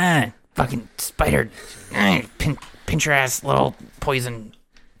 Fucking spider. Pinch your ass, little poison.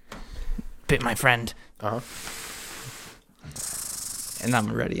 Bit my friend. Uh-huh. And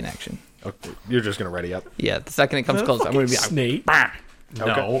I'm ready in action. Okay, you're just going to ready up. Yeah, the second it comes close, I'm gonna be like, Snake. Bah.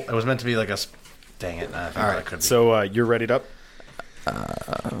 No, it was meant to be like a... Dang it. I think All I right, could be. so you're readied up?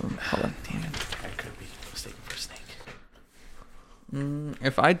 hold on. Damn it. I could be mistaken for a snake.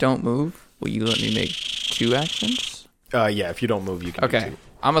 If I don't move, will you let me make 2 actions? Yeah, if you don't move, you can do Okay. 2.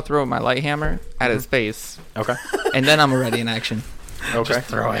 I'm gonna throw my light hammer at his face, Okay. and then I'm ready in action. Okay.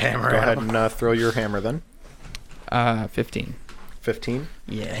 Throw a hammer Go at ahead him. and throw your hammer then. 15. 15.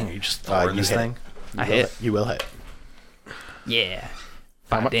 Yeah. Dang, you just throwing you this hit. thing? I hit. You will hit. Yeah.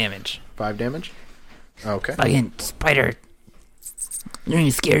 How 5 much? damage. 5 damage. Okay. Fucking spider. You're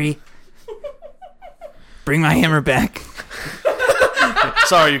really scary. Bring my hammer back.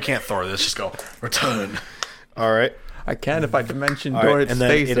 Sorry, you can't throw this. Just go, return. All right. I can if I dimension All door right. its And then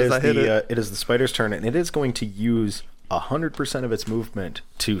face it as is I hit it. it is the spider's turn, and it is going to use 100% of its movement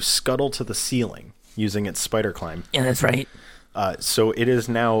to scuttle to the ceiling using its spider climb. Yeah, that's right. So it is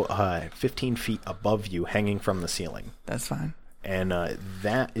now 15 feet above you, hanging from the ceiling. That's fine. And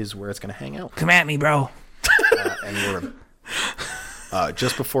that is where it's going to hang out. Come at me, bro. And we're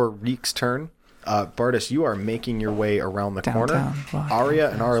just before Reek's turn. Bardis, you are making your way around the corner.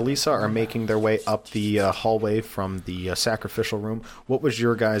 Arya and Aralisa are making their way up the hallway from the sacrificial room. What was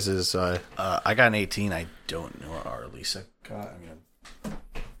your guys'... I got an 18. I don't know what Aralisa got.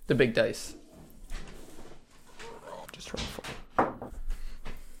 The big dice. Just roll for it.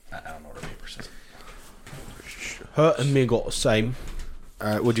 I don't know what her paper says. Her and me got the same.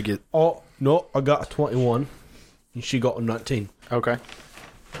 what'd you get? Oh, no, I got a 21. And she got a 19. Okay.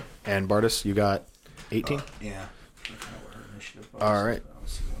 And Bardis, you got 18? Yeah. All right.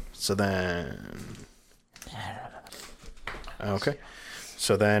 So then... Okay.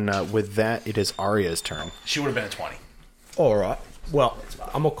 So then with that, it is Arya's turn. She would have been a 20. All right. Well,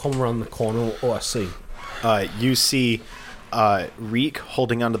 I'm going to come around the corner. What do I see? You see Reek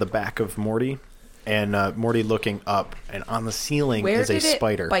holding onto the back of Morty, and Morty looking up, and on the ceiling Where is a did it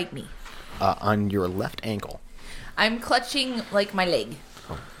spider bite me? on your left ankle. I'm clutching like my leg,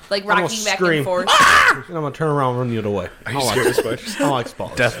 like I'm gonna rocking back scream. and forth. And I'm going to turn around and run the other way. Are you scared of spiders? I like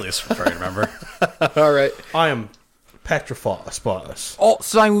spiders. Definitely a fairy, remember? All right. I am petrified of spiders. Oh,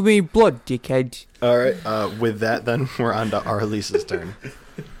 sign with me blood, dickhead. All right. With that, then we're on to Arlisa's turn.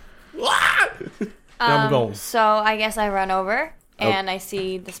 I'm going. So I guess I run over and I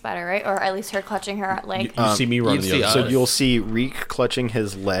see the spider, right? Or at least her clutching her leg. You see me run you the see other us. So you'll see Reek clutching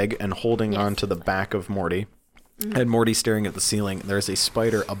his leg and holding Yes. onto the back of Morty. And Morty staring at the ceiling. There's a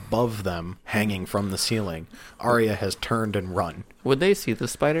spider above them hanging from the ceiling. Arya has turned and run. Would they see the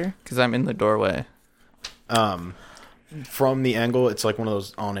spider? Because I'm in the doorway. From the angle, it's like one of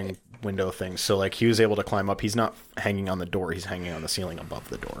those awning window things. So like he was able to climb up. He's not hanging on the door. He's hanging on the ceiling above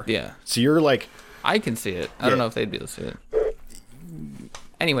the door. Yeah. So you're like, I can see it. I Yeah. don't know if they'd be able to see it.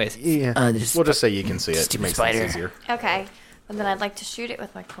 Anyways. yeah. This We'll just say you can see it. It stupid makes spider. things easier. Okay. And then I'd like to shoot it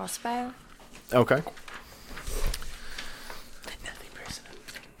with my crossbow. Okay.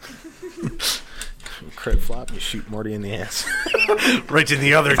 Crit flop. You shoot Morty in the ass. Right in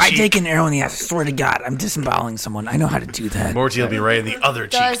the other If I cheek. take an arrow in the ass, I swear to God, I'm disemboweling someone. I know how to do that. Morty will be right in the other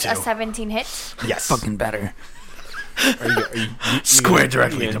cheek, Does too. a 17 hit? Yes. Fucking better. Square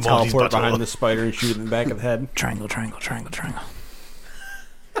directly You into gonna Morty's teleport butthole. behind the spider and shoot it in the back of the head. Triangle, triangle, triangle, triangle.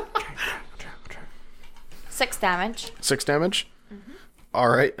 6 damage. 6 damage. All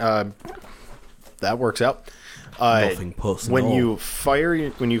right. That works out. Nothing personal. When you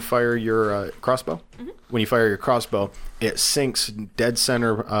fire your crossbow, it sinks dead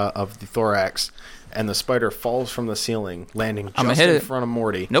center of the thorax, and the spider falls from the ceiling, landing I'ma just hit in it. front of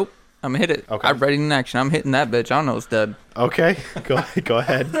Morty. Nope. I'm gonna hit it. Okay. I'm ready in action. I'm hitting that bitch. I don't know it's dead. Okay, go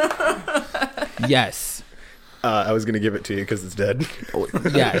ahead. Yes. I was gonna give it to you because it's dead.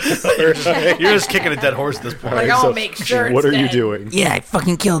 Yes. You're just kicking a dead horse at this point. Like, I'll make sure What it's are you dead. doing? Yeah, I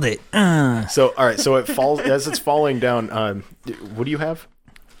fucking killed it. So all right, so it falls as it's falling down. What do you have?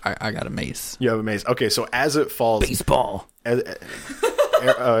 I got a mace. You have a maze. Okay, so as it falls, Baseball.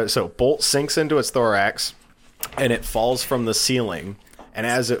 so bolt sinks into its thorax, and it falls from the ceiling. And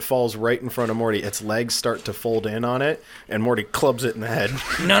as it falls right in front of Morty, its legs start to fold in on it, and Morty clubs it in the head.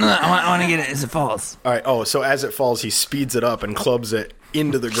 No, I want to get it as it falls. All right. Oh, so as it falls, he speeds it up and clubs it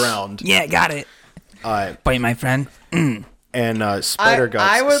into the ground. Yeah, got it. Bite, my friend. And spider guts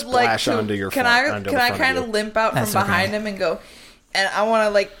I would splash like to. onto your Can front, I? onto Can the I front kind of of you. limp out That's from behind okay. him and go? And I want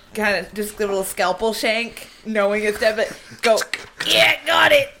to like kind of just give a little scalpel shank, knowing it's dead. But go. Yeah,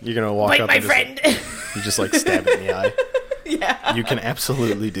 got it. You're gonna walk Bite up my and friend. you just like stab it in the eye. Yeah. You can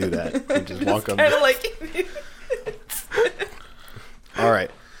absolutely do that. You just walk up. Kind of like. All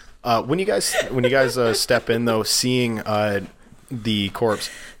right. When you guys step in though, seeing the corpse,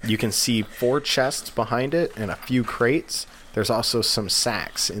 you can see 4 chests behind it and a few crates. There's also some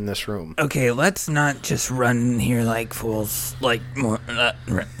sacks in this room. Okay, let's not just run here like fools, like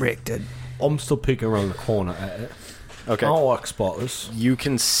Rick did. I'm still peeking around the corner at it. Okay. I don't like spiders. You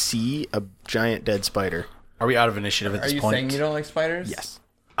can see a giant dead spider. Are we out of initiative at Are this you point? saying you don't like spiders? Yes.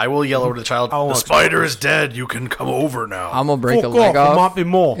 I will yell over to the child. I The want spider is dead. You can come over now. I'm gonna break a Fuck leg off, there off might be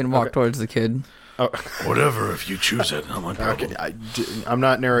more. and walk towards the kid. Whatever, if you choose it. I'm on Okay. I'm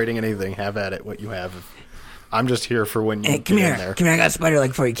not narrating anything. Have at it. What you have. I'm just here for when you Hey, come get here. in there. Come here, I got a spider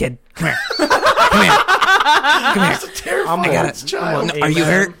leg for you, kid. Come here. Come here. Come here. I'm I got it. Are you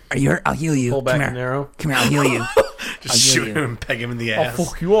hurt? Are you hurt? I'll heal you. Pull back Come an here. arrow. Come here, I'll heal you. Just I'll shoot heal him you. and peg him in the I'll ass.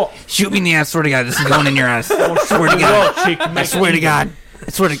 fuck you up. Shoot me in the ass. Swear to God, this is going in your ass. Swear to God. I swear to God. I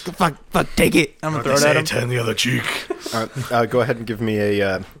swear to fuck. Take it. I'm gonna throw it at him. Turn the other cheek. All right, go ahead and give me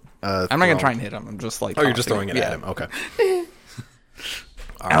a. I'm not gonna try and hit him. I'm just like. Oh, you're just tossing throwing it at him. Okay.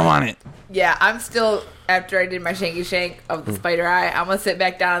 I don't want it. Yeah, I'm still, after I did my shanky shank of the spider eye, I'm going to sit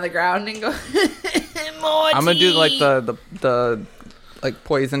back down on the ground and go, Morty! I'm gonna do like the like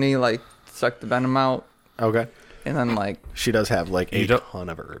poisony, like suck the venom out, Okay. and then like She does have like a You don't- ton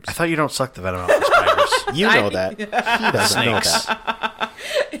of herbs. I thought you don't suck the venom out of spiders. You know that. He doesn't know Snakes. that.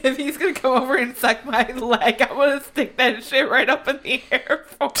 If he's going to come over and suck my leg, I'm going to stick that shit right up in the air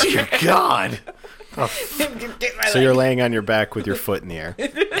for Dear God. him to get my So leg. you're laying on your back with your foot in the air. I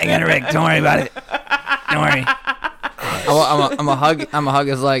got it, Rick. Don't worry about it. Don't worry. I'm a hug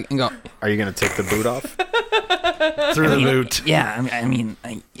his leg and go. Are you going to take the boot off? Through the boot. Yeah,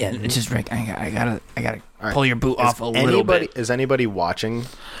 yeah. It's just Rick. I gotta right. pull your boot off a little Anybody bit. is anybody watching?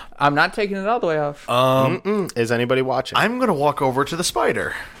 I'm not taking it all the way off. Is anybody watching? I'm going to walk over to the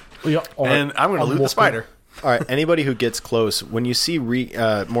spider. Yeah, all right. And I'm going to loot the walking. spider. All right. Anybody who gets close, when you see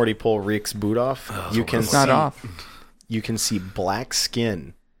Morty pull Reek's boot off, you can It's not see off. you can see black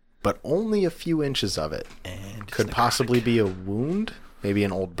skin, but only a few inches of it. And Could possibly be a wound, maybe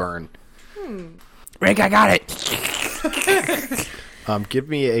an old burn. Rick, I got it. Give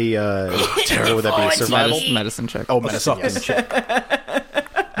me a what would that be? Survival. Medicine check. Oh, medicine. Yes.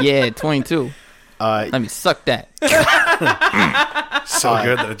 Yeah, 22. Let me suck that. so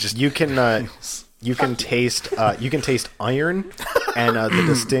good that it just... You can taste iron and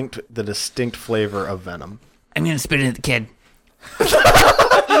the distinct flavor of venom. I'm gonna spit it at the kid.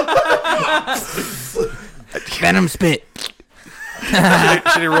 Venom spit.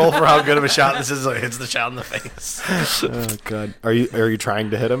 Should he roll for how good of a shot this is? So it hits the shot in the face. Oh god. Are you trying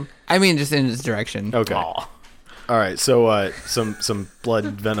to hit him? I mean, just in his direction. Okay. All right. So some blood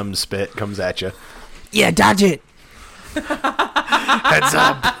venom spit comes at you. Yeah, dodge it. Heads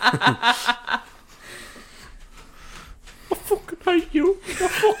up. I fucking hate you. I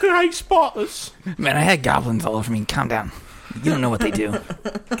fucking hate spotters. Man, I had goblins all over me. Calm down. You don't know what they do.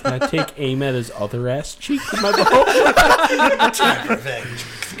 Can I take aim at his other ass cheek with my bow?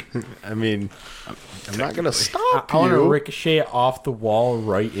 I mean, I'm not gonna stop I want to you. ricochet it off the wall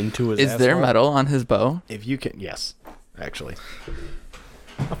right into his Is there asshole. metal on his bow? If you can, yes, actually,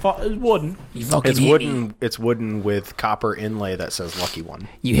 I thought it was wooden. You fucking it's hit wooden. me. It's wooden with copper inlay that says "Lucky One,"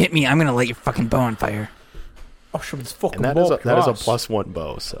 You hit me. I'm gonna light your fucking bow on fire. I'll shove this fucking and ball that is a across. +1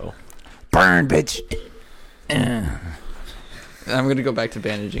 bow. So Burn, bitch. I'm gonna go back to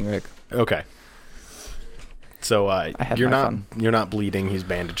bandaging Rick. okay. So had you're my not fun. you're not bleeding. He's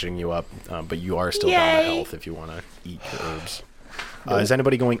bandaging you up, but you are still down to health if you want to eat your herbs. Is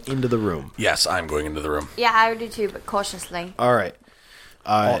anybody going into the room? Yes, I'm going into the room. Yeah, I would do too, but cautiously. All right.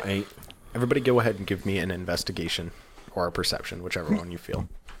 All 8. Everybody go ahead and give me an investigation or a perception, whichever one you feel.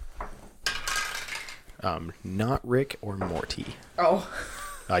 Not Rick or Morty. Oh,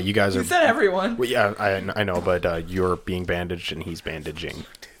 You guys you are... said everyone. Well, yeah, I know, but you're being bandaged and he's bandaging.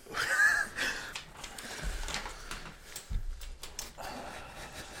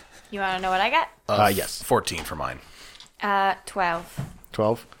 You want to know what I got? Yes. 14 for mine. 12.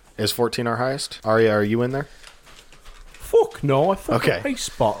 12? Is 14 our highest? Arya, are you in there? Fuck no, I fucking Okay. hate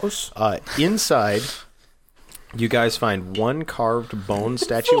spotters. Inside, you guys find one carved bone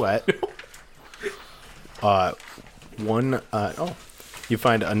statuette. You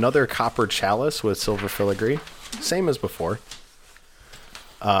find another copper chalice with silver filigree, same as before.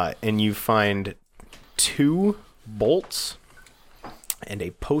 And you find 2 bolts and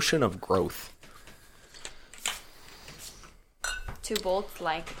a potion of growth. 2 bolts,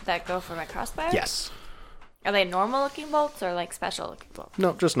 like, that go for my crossbow? Yes. Are they normal looking bolts or, like, special looking bolts?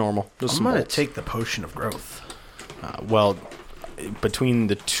 No, just normal. Just I'm some going to bolts. take the potion of growth. Well, between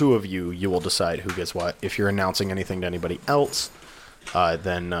the two of you, you will decide who gets what. If you're announcing anything to anybody else,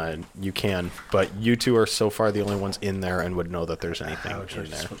 then you can. But you two are so far the only ones in there and would know that there's anything in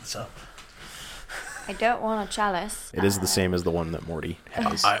there. Split this up. I don't want a chalice. It is the same as the one that Morty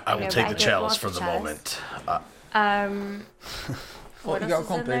has. I will No, take but the I don't chalice want for the the chalice. moment. What you else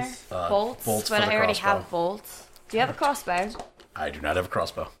got is in there? compass. Bolts? bolts When for the I already crossbow. have bolts. Do you have a crossbow? I do not have a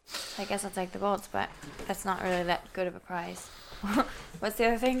crossbow. I guess I'll take the bolts, but that's not really that good of a prize. What's the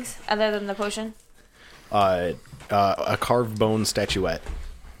other things other than the potion? A carved bone statuette.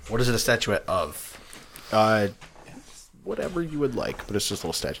 What is it a statuette of? Whatever you would like, but it's just a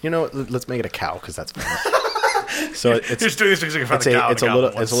little statue. You know what? Let's make it a cow because that's fun. So it's Just doing this because you can find a cow.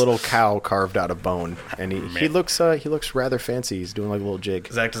 it's a little cow carved out of bone, and he looks rather fancy. He's doing like a little jig.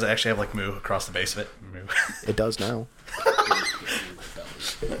 Does it actually have like moo across the base of it? Moo. It does now.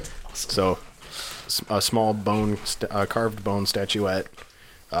 So, a small bone, carved bone statuette,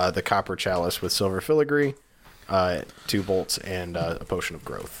 the copper chalice with silver filigree, 2 bolts, and a potion of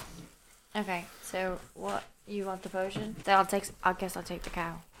growth. Okay, so what you want the potion? Then I guess I'll take the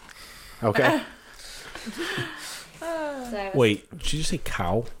cow. Okay. So, Wait, did you just say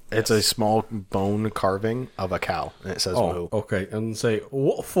cow? It's a small bone carving of a cow, and it says moo. Okay. And say,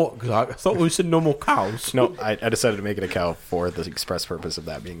 what the fuck, Zach? I thought we said no more cows. No, I decided to make it a cow for the express purpose of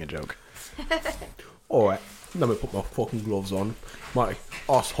that being a joke. Alright, let me put my fucking gloves on. My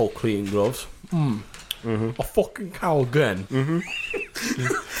asshole cleaning gloves. A fucking cow again.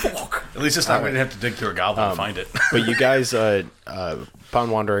 At least this time we didn't have to dig through a goblin to find it. But you guys, upon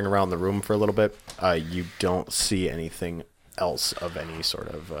wandering around the room for a little bit, you don't see anything else of any sort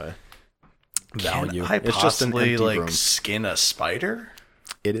of value. Can I It's just an possibly empty like room. skin a spider?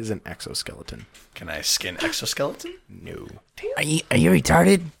 It is an exoskeleton. Can I skin exoskeleton? No. Are you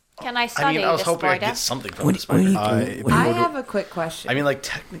retarded? can I study I was the hoping I could spider? get something from What, this what are spider. you, I have a quick question. I mean, like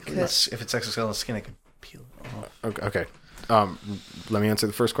technically, if it's exoskeleton skin, I could peel it off. Okay. Let me answer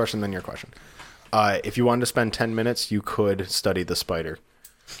the first question, then your question. If you wanted to spend 10 minutes, you could study the spider.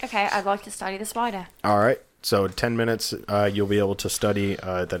 Okay, I'd like to study the spider. All right. So 10 minutes, you'll be able to study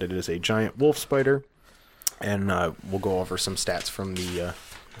that it is a giant wolf spider, and we'll go over some stats from the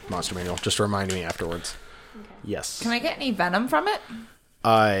monster manual. Just remind me afterwards. Okay. Yes. Can I get any venom from it?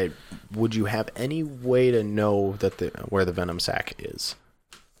 Would you have any way to know that where the venom sac is?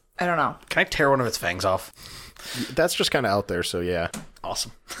 I don't know. Can I tear one of its fangs off? That's just kind of out there, so yeah.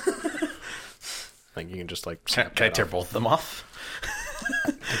 Awesome. Like you can just like. Can I tear both of them off?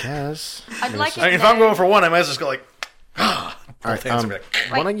 I guess. I'd like it I mean, if I'm known- going for one, I might as well just go like. All right. hands are like-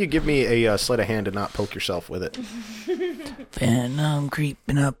 Why don't you give me a sleight of hand and not poke yourself with it? Venom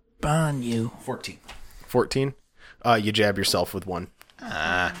creeping up on you. 14. 14. You jab yourself with one.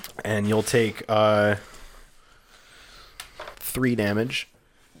 And you'll take 3 damage.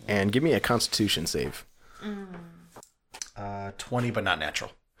 And give me a Constitution save. 20, but not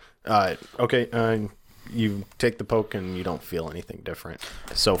natural. Okay. You take the poke and you don't feel anything different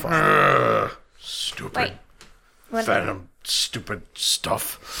so far. Stupid. Wait. When, Venom. Stupid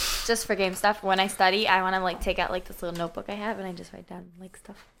stuff. just for game stuff, when I study, I want to like take out like this little notebook I have and I just write down like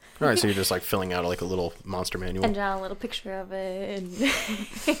stuff. All right, so you're just like filling out like a little monster manual. And draw a little picture of it.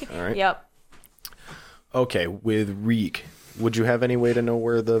 And All right. Yep. Okay, with Reek, would you have any way to know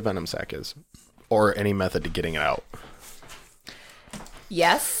where the venom sac is? Or any method to getting it out?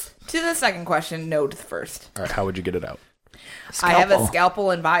 Yes. To the second question, no to the first. All right, how would you get it out? I have a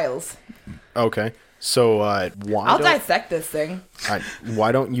scalpel and vials. Okay, so why I'll don't dissect this thing.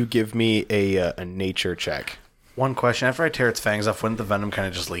 why don't you give me a nature check? One question. After I tear its fangs off, wouldn't the venom kind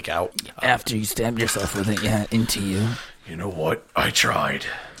of just leak out? After you stabbed yourself with it, yeah, into you. You know what? I tried.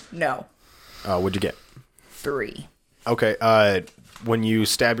 No. What'd you get? 3. Okay, when you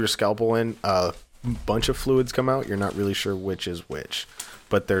stab your scalpel in, a bunch of fluids come out. You're not really sure which is which.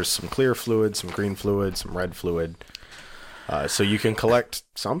 But there's some clear fluid, some green fluid, some red fluid. So you can collect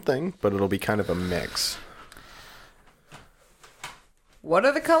something, but it'll be kind of a mix. What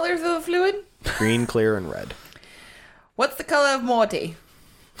are the colors of the fluid? Green, clear, and red. What's the color of Morty?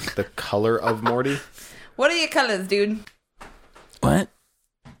 The color of Morty? What are your colors, dude? What?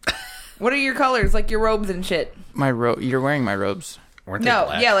 What are your colors, like your robes and shit? You're wearing my robes. Weren't they No,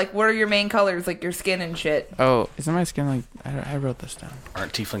 black? yeah, like what are your main colors, like your skin and shit? Oh, isn't my skin like... I wrote this down.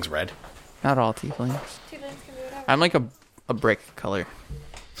 Aren't tieflings red? Not all tieflings. I'm like a brick color.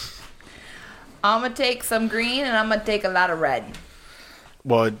 I'm gonna take some green and I'm gonna take a lot of red.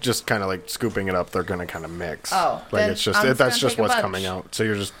 Well, just kind of like scooping it up, they're going to kind of mix. Oh, like then it's just I'm just that's gonna just take a what's bunch. coming out. So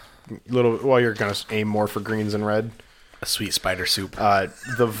you're just you're going to aim more for greens and red. A sweet spider soup.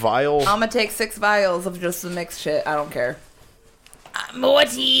 The vial. I'm gonna take 6 vials of just the mixed shit. I don't care.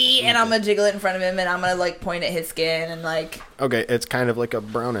 Morty! And I'm gonna jiggle it in front of him and I'm gonna like point at his skin and like, Okay, it's kind of like a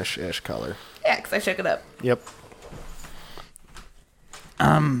brownish-ish color. yeah, because I shook it up. Yep.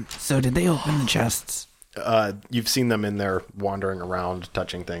 So did they open the chests? You've seen them in there wandering around,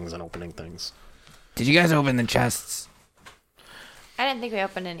 touching things and opening things. Did you guys open the chests? I didn't think we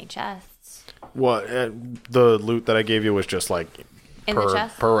opened any chests. Well, the loot that I gave you was just like In the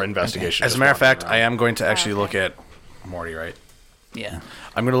chest? per investigation. As a just matter of wandering fact, around. I am going to actually okay. look at Morty, right? Yeah.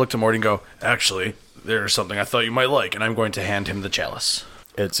 I'm going to look to Morty and go, actually, there's something I thought you might like, and I'm going to hand him the chalice.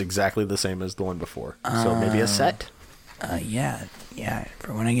 It's exactly the same as the one before. So maybe a set. Yeah,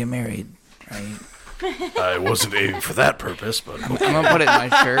 for when I get married, right? I wasn't aiming for that purpose, but I'm gonna put it in my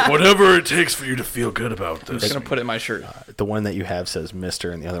shirt. whatever it takes for you to feel good about I'm this. just gonna put it in my shirt. The one that you have says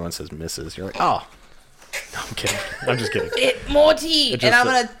Mr. and the other one says Mrs. You're like, oh. No, I'm kidding. I'm just kidding. It Morty! It And I'm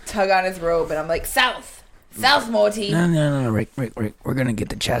just- gonna tug on his robe and I'm like, South! South, Morty! No, Rick. We're gonna get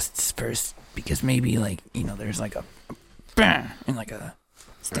the chests first because maybe like there's like a bang and like a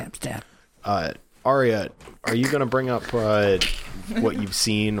stab. Arya, are you gonna bring up what you've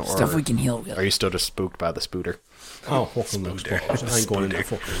seen, or Stuff we can heal with. are you still just spooked by the spooter? Oh, fucking no. I ain't going in that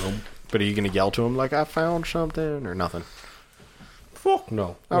fucking room. But are you gonna yell to him like I found something or nothing? Fuck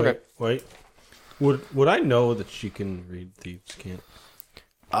no. Okay. Wait. Would I know that she can read Thieves' Cant?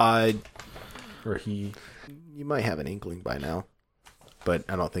 Or he? You might have an inkling by now, but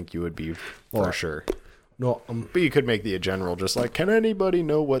I don't think you would be for sure. No. But you could make the general just like, can anybody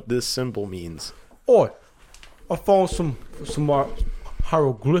know what this symbol means? Oh, I found some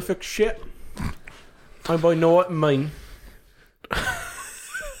hieroglyphic shit. Anybody know what it means?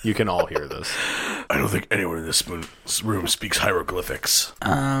 You can all hear this. I don't think anyone in this room speaks hieroglyphics.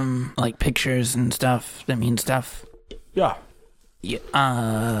 Like pictures and stuff that mean stuff. Yeah. Yeah.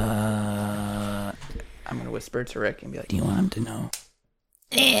 I'm gonna whisper to Rick and be like, "Do you want him to know?"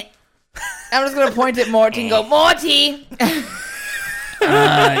 I'm just gonna point at Morty and go, Morty!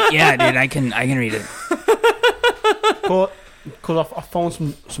 Yeah, dude, I can read it. Because I found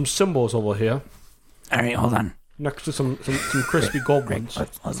some symbols over here All right, hold on. next to some crispy goblins.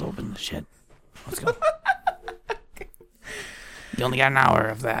 Let's open the shit. Let's go. You only got an hour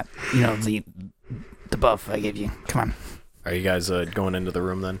of that. You know, the buff I gave you. Come on. Are you guys going into the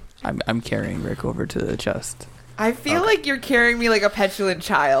room then? I'm carrying Rick over to the chest. I feel like you're carrying me like a petulant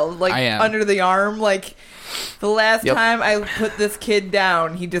child, like I am. under the arm. Like the last Yep. time I put this kid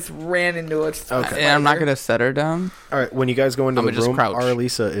down, he just ran into it. Okay. And I'm not gonna set her down. All right, when you guys go into I'm the gonna just room, crouch.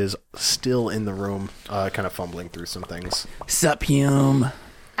 Arlisa is still in the room, kind of fumbling through some things. Sup, Hume?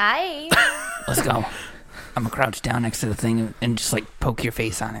 Aye. Let's go. I'm gonna crouch down next to the thing and just like poke your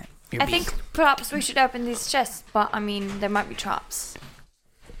face on it. Your I beak. think perhaps we should open these chests, but I mean, there might be traps.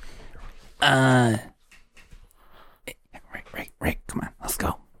 Rick, come on, let's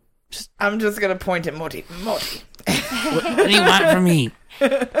go. I'm just gonna point at Morty. Morty. What do you want from me?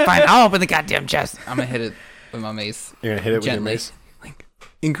 Fine, I'll open the goddamn chest. I'm gonna hit it with my mace. You're gonna hit it with your Gently. mace. Like,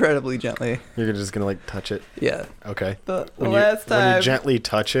 incredibly gently. You're just gonna like touch it. Yeah. Okay. The When last when you time. gently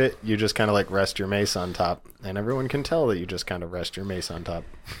touch it, you just kind of like rest your mace on top, and everyone can tell that you just kind of rest your mace on top.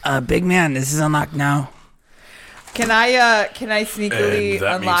 Big man, this is unlocked now. Can I sneakily And that means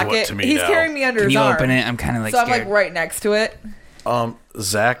unlock what it? to me He's now? carrying me under Can his you arm. open it? I'm kind of like so I'm scared. like right next to it.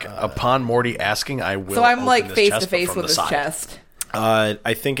 Zach, upon Morty asking, I will. So I'm open like this face chest, to but face from with the his side. chest.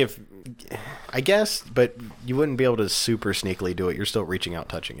 I think I guess, but you wouldn't be able to super sneakily do it. You're still reaching out,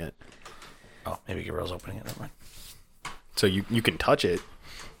 touching it. Oh, maybe Gabriel's opening it. Never mind. So you can touch it,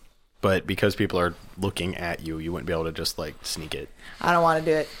 but because people are looking at you, you wouldn't be able to just like sneak it. I don't want to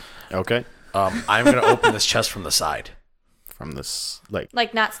do it. Okay. I'm gonna open this chest from the side. From this, like,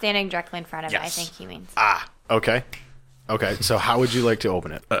 Like not standing directly in front of it, I Yes. think he means. okay. Okay. So how would you like to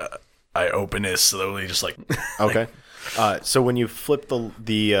open it? I open it slowly, just like Okay. So when you flip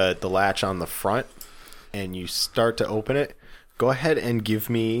the latch on the front and you start to open it, go ahead and give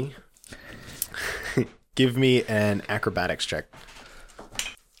me an acrobatics check.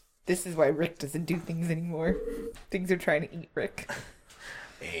 This is why Rick doesn't do things anymore. Things are trying to eat Rick.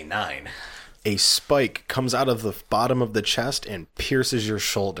 A 9. A spike comes out of the bottom of the chest and pierces your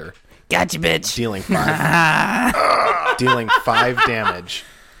shoulder, Gotcha, bitch. dealing 5 damage.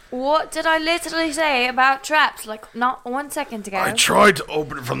 What did I literally say about traps? Like not 1 second ago. I tried to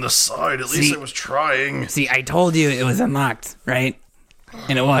open it from the side. At least See- I was trying. See, I told you it was unlocked, right?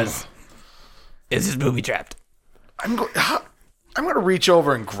 And it was. It's just booby trapped. I'm going to reach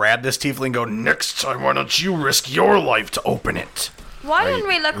over and grab this tiefling and go, Next time, why don't you risk your life to open it? Why don't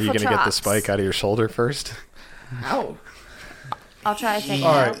we look Are you for going to traps? get the spike out of your shoulder first? Ow. I'll try to take it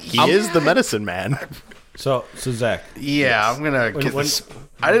All out. right. He is the medicine man. So Zach, yeah, I'm going to get when- this.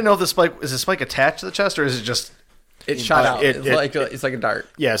 I didn't know if the spike, is the spike attached to the chest or is it just, It shot out. it- It's like a dart.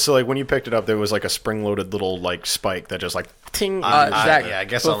 Yeah, so like when you picked it up, there was like a spring-loaded little like spike that just like ting. Zach, yeah, I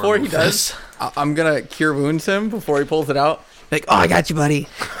guess I'll before he remove does, I'm gonna cure wounds him before he pulls it out. Like, oh, I got you, buddy.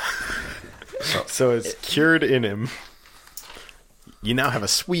 So it's cured in him. You now have a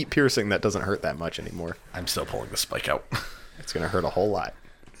sweet piercing that doesn't hurt that much anymore. I'm still pulling the spike out. It's going to hurt a whole lot.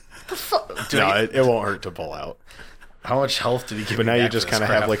 No, it won't hurt to pull out. How much health did he give But me now you back just for this kind of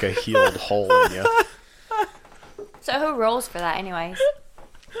have crap? like a healed hole in you. So who rolls for that, anyways?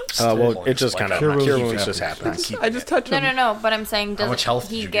 Well, it just kind of Cure cure wounds wounds just happens. I just touched No, him. no, no. But I'm saying, does much health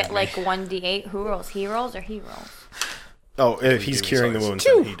did he you get give me? like 1d8? Who rolls? He rolls or he rolls? Oh, if he's give me curing the size. wounds,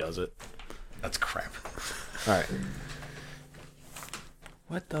 then he does it. That's crap. All right.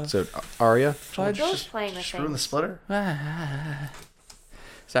 What the? So Arya, Joel's playing the Screw in the thing. splitter?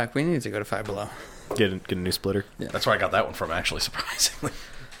 Zach, we need to go to Five Below. get a new splitter. That's where I got that one from, actually, surprisingly.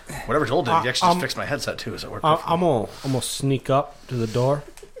 Whatever Joel did, he actually just fixed my headset, too, so it worked. I'm gonna sneak up to the door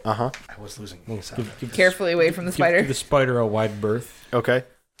I was losing. Carefully away from the spider. Give the spider a wide berth, Okay.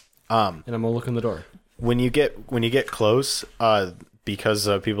 and I'm gonna look in the door. When you get close, because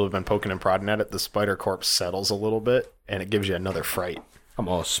people have been poking and prodding at it, the spider corpse settles a little bit, and it gives you another fright. I'm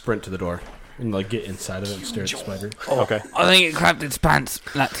gonna sprint to the door and like get inside of it and stare at the spider. Okay. I think it crapped its pants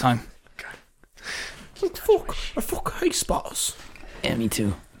that time. What the fuck? Hey, spotters. Yeah, me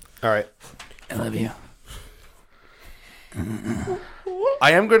too. All right. I love you.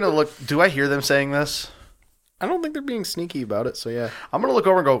 I am going to look. Do I hear them saying this? I don't think they're being sneaky about it, so yeah. I'm going to look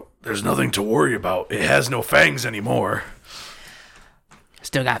over and go, There's nothing to worry about. It has no fangs anymore.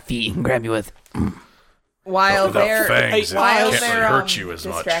 Still got feet you can grab you with. While Without they're fangs, it while can't they're hurt you as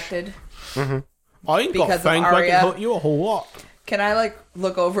much. distracted, I ain't Because got of fangs. I Arya. can hurt you a whole lot. can I like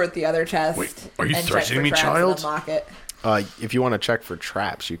look over at the other chest? Wait, are you and check threatening for me, traps and child? unlock it? If you want to check for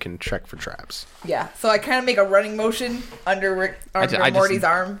traps, you can check for traps. Yeah. So I kind of make a running motion under I just- Morty's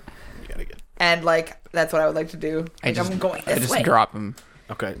arm, You gotta get. and like that's what I would like to do. Like I'm going I this just way. drop him.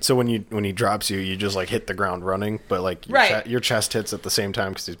 Okay, so when he drops you, you just like hit the ground running, but like your, Right. your chest hits at the same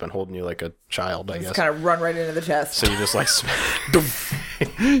time because he's been holding you like a child, I Just guess. kind of run right into the chest. So you just like,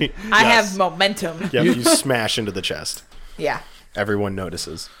 I have momentum. yeah, you smash into the chest. Yeah, Everyone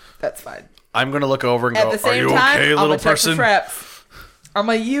notices. that's fine. I'm going to look over and At go, the same you time, okay, I'm little gonna check person? for traps. I'm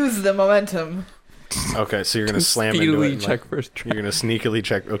gonna use the momentum. Okay, so you're gonna slam into Speedily it. and, check like, first try. you're gonna sneakily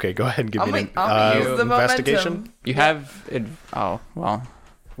check. Okay, go ahead and give I'm me gonna, an I'm gonna use the investigation. momentum. You have it. Oh well,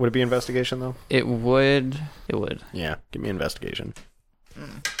 Would it be investigation though? it would. It would. Yeah, give me investigation.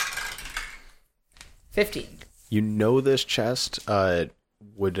 15. You know this chest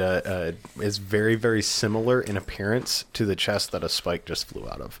would is very very similar in appearance to the chest that a spike just flew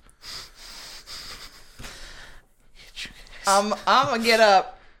out of. I'm gonna get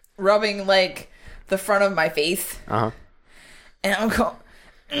up, rubbing like the front of my face, Uh huh. and I'm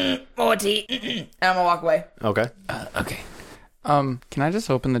going, Morty, and I'm gonna walk away. Okay. Okay. Can I just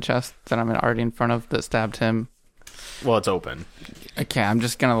open the chest that I'm already in front of that stabbed him? Well, it's open. Okay, I'm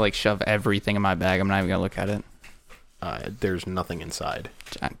just gonna like shove everything in my bag. I'm not even gonna look at it. There's nothing inside.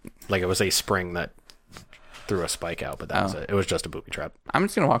 I- Like it was a spring that threw a spike out, but that was Oh. it. It was just a booby trap. I'm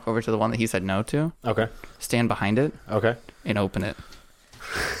just gonna walk over to the one that he said no to, Okay. stand behind it, Okay. and open it.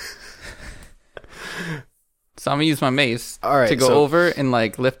 So I'm gonna use my mace All right, to go so- over and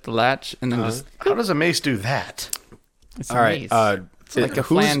like lift the latch, and then just how does a mace do that? it's a All right. mace. It's like a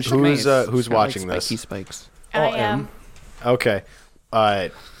flanged mace. who's It's got, watching like, this? spiky spikes. I am. Okay.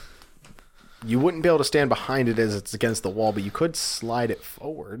 You wouldn't be able to stand behind it as it's against the wall, but you could slide it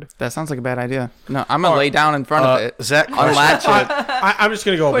forward. That sounds like a bad idea. No, I'm gonna lay down in front of it. Zach, Unlatch it. I'm just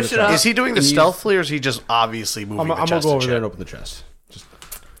gonna go over Push the it up. chest. is he doing this stealthily, or is he just obviously moving I'm the gonna chest? go over and there and shit? open the chest. Just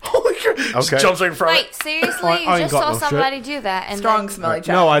Holy crap! Just Okay. jumps right in front of Wait, seriously? I You ain't just got saw no shit. somebody do that, and Strong, then- smelly chest.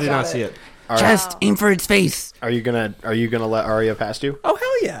 no, I did Got not see it. Chest, aim for its face. Are you gonna let Arya past you? Oh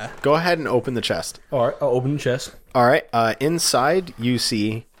hell yeah! Go ahead and open the chest. All right, I'll open the chest. All right. Inside you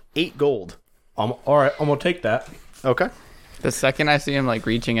see 8 gold. All right, I'm gonna take that. Okay. The second I see him like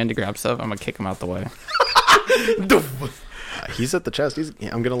reaching in to grab stuff, I'm gonna kick him out the way. He's at the chest.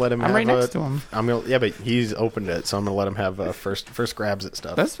 I'm gonna let him. I'm have right next to him. I'm gonna. Yeah, but he's opened it, so I'm gonna let him have first grabs at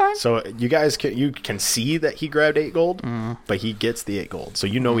stuff. That's fine. So you guys can see that he grabbed 8 gold, but he gets the 8 gold, so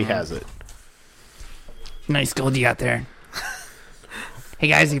you know he has it. Nice gold you got there. Hey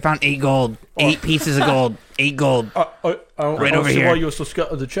guys, you found 8 gold. 8 pieces of gold. 8 gold. I don't Right I don't over see here. Why you were so scared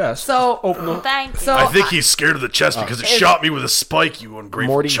of the chest? So, Open the. Thank you. so I think he's scared of the chest because it shot me with a spike, you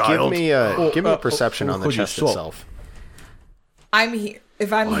ungrateful Morty, child. give me a perception on the could you chest swap? itself. I'm here.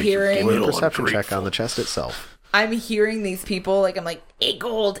 If I'm Like, hearing, Give me a Little perception check ungrateful. on the chest itself. I'm hearing these people. Like I'm like 8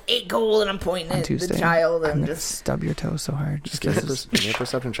 gold, and I'm pointing at Tuesday, the child. I'm And gonna just stub your toe so hard. Just give me a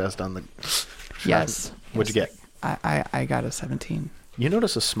perception check on the. Yes. What'd you get? I got a 17. You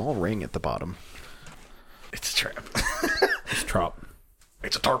notice a small ring at the bottom. It's a trap. It's trop.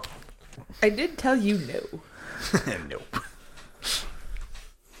 It's a tarp. I did tell you no. Nope.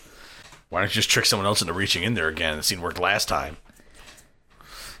 Why don't you just trick someone else into reaching in there again? It seemed worked last time.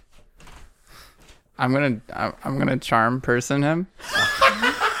 I'm gonna charm person him.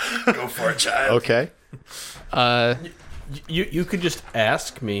 Go for it, child. Okay. You could just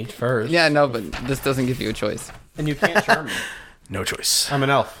ask me first. Yeah, no, but this doesn't give you a choice. And you can't charm me. No choice. I'm an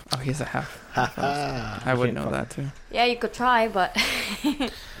elf. Oh, he's a half. I would know that too. Yeah, you could try, but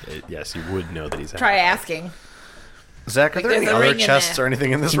Yes, you would know that he's. Try asking. Zach, are there There's any a other ring in chests there. or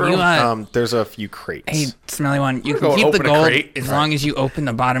anything in this Can room? you, There's a few crates. Hey, smelly one, you Go can keep the open a gold crate. as long as you open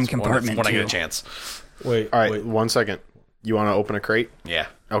the bottom when compartment I get too. a chance. Wait. All right, Wait. 1 second. You want to open a crate? Yeah.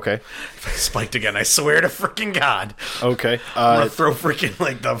 Okay. If I spiked again, I swear to freaking God. Okay. I'm gonna throw freaking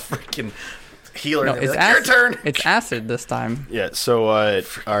like the freaking healer. No, and be it's like, your acid. turn. It's acid this time. Yeah, so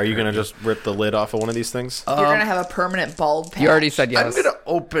are you going to just rip the lid off of one of these things? You're gonna have a permanent bald patch. You already said yes. I'm gonna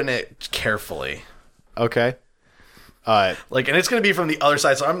open it carefully. Okay. Like, and it's gonna be from the other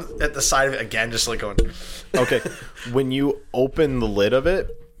side, so I'm at the side of it again, just like going. Okay. When you open the lid of it,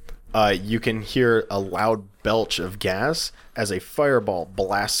 you can hear a loud belch of gas as a fireball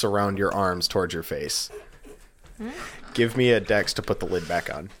blasts around your arms towards your face. Give me a dex to put the lid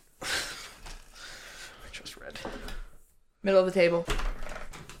back on. I just read. Middle of the table.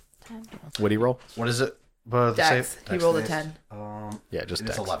 What do you roll? What is it? Dex. He rolled a 10. Yeah, just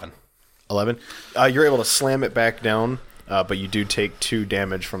It's dex. 11. 11. You're able to slam it back down, but you do take 2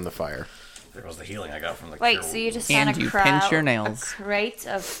 damage from the fire. There goes the healing I got from the. Wait, cure so you just And found a you crowd, pinch your nails. a crate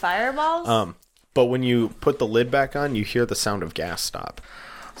of fireballs? But when you put the lid back on, you hear the sound of gas stop.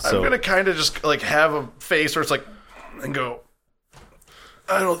 So I'm gonna kind of just like have a face where it's like, and go.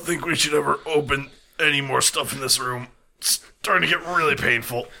 I don't think we should ever open any more stuff in this room. It's starting to get really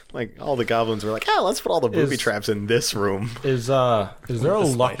painful. like all the goblins were like, "Oh, let's put all the booby traps in this room Is there a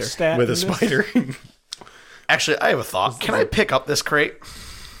luck stat with a in this? spider." Actually, I have a thought. Can I pick up this crate?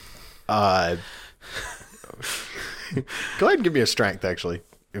 Go ahead and give me a strength, actually.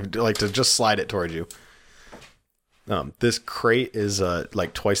 Like to just slide it towards you. This crate is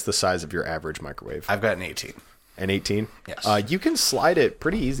like twice the size of your average microwave. I've got an 18. An 18? Yes. You can slide it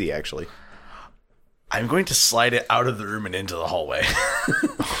pretty easy, actually. I'm going to slide it out of the room and into the hallway.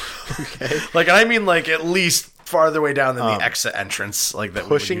 Okay. Like, I mean, like at least farther away down than the exit entrance. Like that.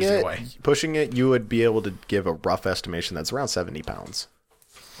 Pushing we would use anyway. pushing it, you would be able to give a rough estimation that's around 70 pounds.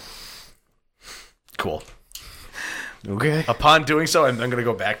 Cool. Okay. Upon doing so, I'm going to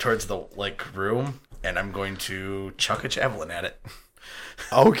go back towards the like room, and I'm going to chuck a javelin at it.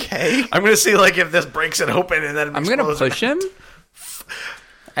 Okay. I'm going to see like if this breaks it open, and then it I'm gonna explodes. push him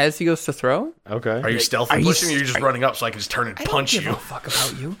as he goes to throw. Okay. Are you stealthy Are you pushing, or you're just running up so I can just turn and punch you? Fuck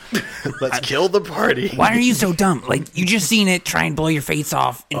about you. Let's kill the party. Why are you so dumb? Like, you just seen it try and blow your face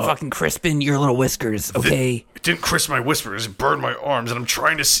off and fucking crispin your little whiskers, okay? It didn't crisp my whispers; it burned my arms, and I'm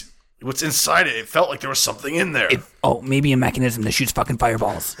trying to see what's inside it. It felt like there was something in there. Maybe a mechanism that shoots fucking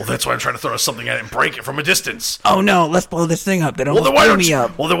fireballs. Well, that's why I'm trying to throw something at it and break it from a distance. Oh no, let's blow this thing up. It Well, almost then why blew don't me you?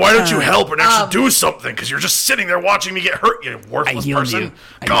 up. Well, then why don't you help and actually do something? Because you're just sitting there watching me get hurt. You worthless healed person. you.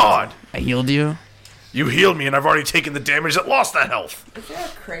 God, I healed you you healed me, and I've already taken the damage that lost that health. Is there a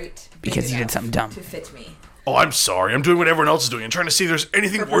crate? because big you did enough something dumb. To fit me. Oh, I'm sorry. I'm doing what everyone else is doing. I'm trying to see if there's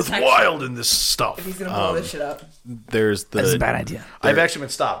anything For protection. worthwhile in this stuff. He's gonna blow this shit up. There's the. That's a bad idea. I've actually been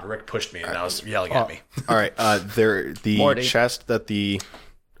stopped. Rick pushed me, and now he's yelling at me. All right. The Morty. chest that the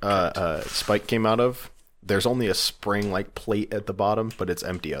spike came out of. There's only a spring-like plate at the bottom, but it's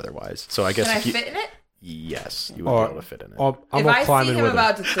empty otherwise. So I guess Can I if you, fit in it? yes, you would be able to fit in it. I'm If gonna I climb see in him with him.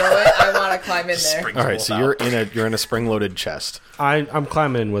 about to throw it, I want to climb in there. Springs All right, both so out. you're in a spring-loaded chest. I'm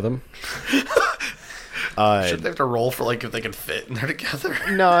climbing in with him. Should they have to roll for like if they can fit in there together?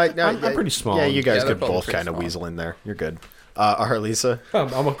 No, I'm pretty small. Yeah, you guys Yeah, they're could both both pretty kind of small. weasel in there. You're good. Arlisa, I'm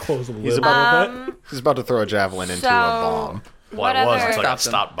gonna close the he's lid. about he's about to throw a javelin into a bomb. Well, what it was other until I got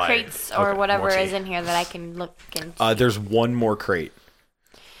stopped by crates or Okay, whatever Morty. is in here that I can look into? There's one more crate,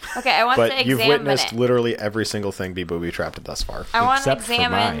 Okay, I want to but examine you've witnessed it. literally every single thing be booby trapped thus far. I want to except for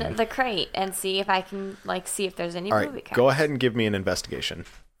examine mine. the crate and see if I can see if there's any All booby right, traps. go ahead and give me an investigation.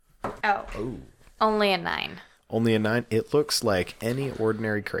 Oh. Only a 9. Only a 9. It looks like any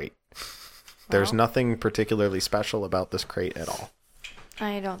ordinary crate. There's nothing particularly special about this crate at all.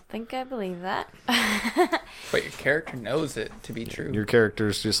 I don't think I believe that. But your character knows it to be true. Your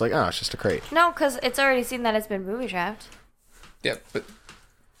character's just like, oh, it's just a crate. No, because it's already seen that it's been booby trapped. Yep, but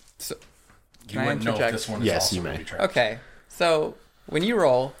so You can I wouldn't know if interject? this one is Yes, also you may. booby trapped. Okay, so when you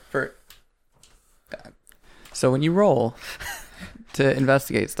roll to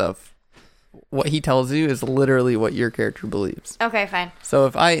investigate stuff, what he tells you is literally what your character believes. Okay, fine. So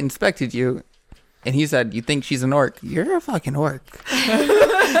if I inspected you and he said you think she's an orc, you're a fucking orc. But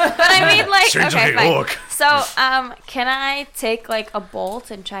I mean, like, Seems okay, like fine. look. So, can I take a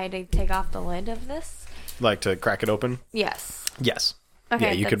bolt and try to take off the lid of this? Like to crack it open? Yes. Yes.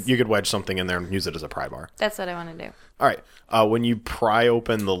 Okay, Yeah, that's- you could wedge something in there and use it as a pry bar. That's what I want to do. All right. When you pry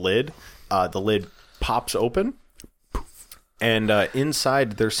open the lid pops open, and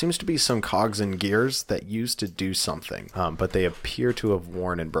inside there seems to be some cogs and gears that used to do something, but they appear to have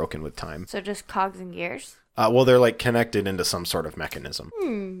worn and broken with time. So just cogs and gears. Well, they're like connected into some sort of mechanism.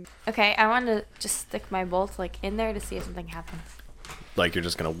 Okay, I want to just stick my bolt in there to see if something happens. Like you're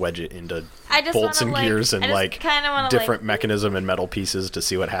just gonna wedge it into I just bolts wanna, and gears and I just like kinda wanna, different mechanism and metal pieces to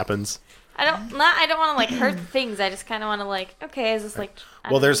see what happens. I don't want to like hurt things. I just kind of want to like. Okay, is this like?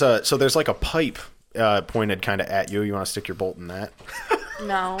 Well, there's like a pipe pointed kind of at you. You want to stick your bolt in that?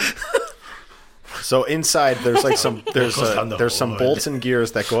 No. So inside there's like some there's some hood. bolts and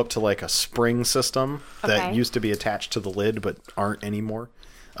gears that go up to like a spring system that Okay. used to be attached to the lid but aren't anymore.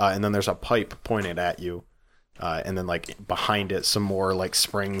 And then there's a pipe pointed at you. And then like behind it some more like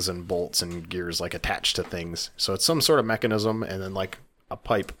springs and bolts and gears like attached to things. So it's some sort of mechanism and then like a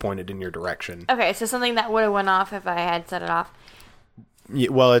pipe pointed in your direction. Okay, so something that would have went off if I had set it off. Yeah,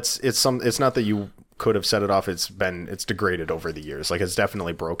 well, it's not that you could have set it off. It's degraded over the years. Like it's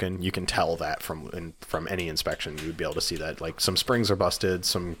definitely broken. You can tell that from any inspection. You'd be able to see that. Like some springs are busted,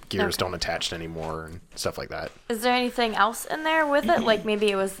 some gears Okay. don't attach anymore, and stuff like that. Is there anything else in there with it? Like maybe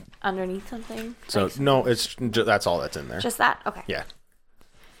it was underneath something. So Like, no, that's all that's in there. just that. Okay. Yeah.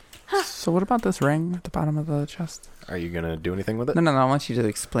 So what about this ring at the bottom of the chest? Are you gonna do anything with it? No. I want you to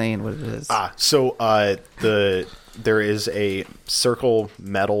explain what it is. So there is a circle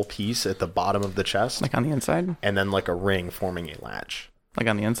metal piece at the bottom of the chest, Like on the inside? and then like a ring forming a latch. Like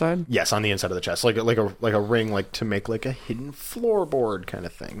on the inside? Yes, on the inside of the chest, like a ring, like to make like a hidden floorboard kind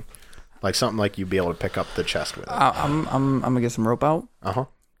of thing, like something like you'd be able to pick up the chest with it. I'm gonna get some rope out,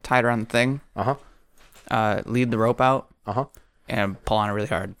 tie it around the thing, lead the rope out, and pull on it really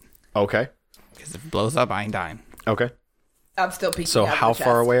hard. Okay. Because if it blows up, I ain't dying. Okay. I'm still peeking. So out of how the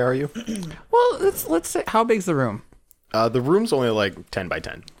far chest. away are you? Well, let's say, how big's the room? The room's only like 10 by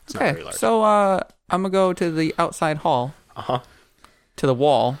 10. It's not very large. So I'm gonna go to the outside hall. To the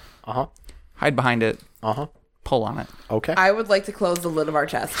wall. Hide behind it. Pull on it. Okay. I would like to close the lid of our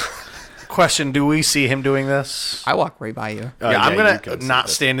chest. Question: do we see him doing this? I walk right by you. Yeah, I'm you gonna could see not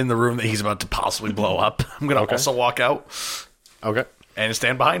this. stand in the room that he's about to possibly blow up. I'm gonna also walk out Okay. and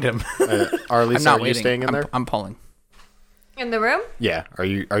stand behind him. Arlisa, I'm not are you waiting. staying in there? I'm pulling. In the room? Yeah. Are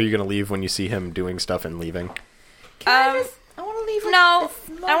you gonna leave when you see him doing stuff and leaving? I want to leave. No.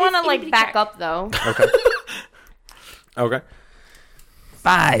 I want to like back up though. Okay. Okay.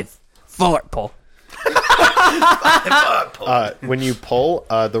 5, 4, pull. When you pull,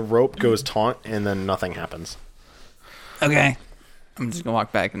 the rope goes taut, and then nothing happens. Okay. I'm just gonna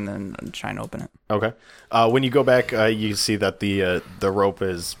walk back and then try and open it. Okay. When you go back, you see that the rope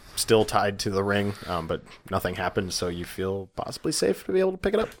is still tied to the ring, but nothing happened, so you feel possibly safe to be able to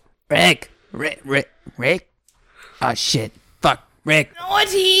pick it up. Rick. Oh shit. Fuck. Rick.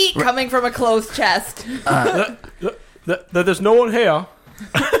 Naughty! Coming from a closed chest. There's no one here.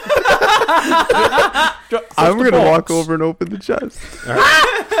 I'm gonna walk over and open the chest.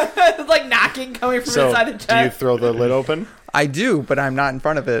 It's like knocking coming from So, inside the do you chest. throw the lid open? I do, but I'm not in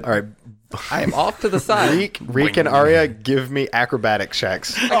front of it. All right. I am off to the side. Reek and Arya, give me acrobatic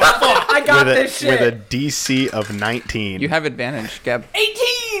checks I got this shit. with a DC of 19. You have advantage, Gab.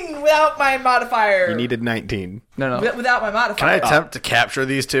 18 without my modifier. You needed 19. No. Without my Can modifier. I attempt to capture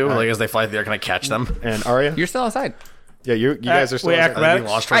these two? Like as they fly through the air, can I catch them? And Arya? You're still outside. Yeah, you guys are still... wait, outside. acrobatics?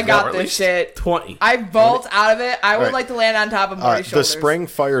 Being launched I towards the door, got at this least? shit. 20. I vault out of it. I would Alright. like to land on top of Morty's The shoulders. spring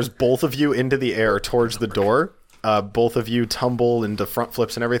fires both of you into the air towards the door. Both of you tumble into front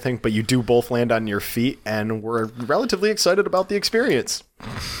flips and everything, but you do both land on your feet, and we're relatively excited about the experience.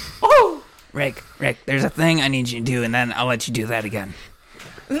 Rick, there's a thing I need you to do, and then I'll let you do that again.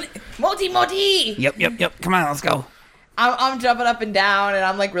 Morty! Yep. Come on, let's go. I'm jumping up and down, and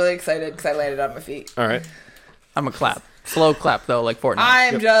I'm like really excited because I landed on my feet. All right. I'm a clap. Slow clap, though, like Fortnite.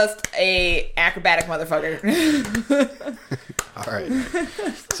 I'm just a acrobatic motherfucker. All right.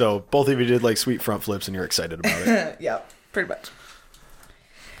 So both of you did like sweet front flips, and you're excited about it. Yep, pretty much.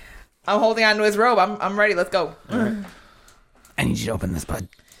 I'm holding on to his robe. I'm ready. Let's go. I need you to open this, bud.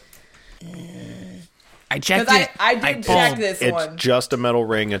 I checked Because it. I did pulled. check this It's one. just a metal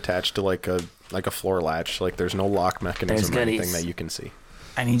ring attached to like a floor latch. Like there's no lock mechanism or There's anything goodies. that you can see.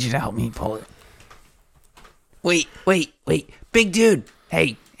 I need you to help me pull it. Wait. Big dude.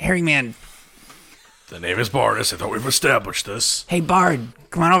 Hey, hairy man. The name is Bardus. I thought we've established this. Hey, Bard.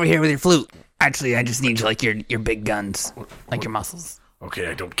 Come on over here with your flute. Actually, I just need you like your big guns. Like your muscles. Okay,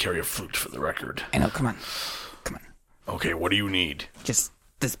 I don't carry a flute for the record. I know, come on. Okay, what do you need? Just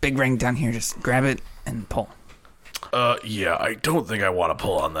this big ring down here. Just grab it and pull. Yeah, I don't think I want to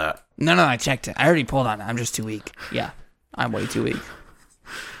pull on that. No, I checked it. I already pulled on it. I'm just too weak. Yeah, I'm way too weak.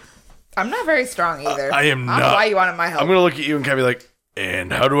 I'm not very strong either. I am I don't know not. why you wanted my help. I'm gonna look at you and kind of be like,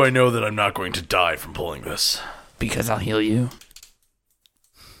 and how do I know that I'm not going to die from pulling this? Because I'll heal you.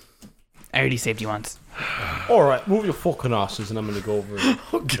 I already saved you once. All right, move your fucking asses, and I'm gonna go over.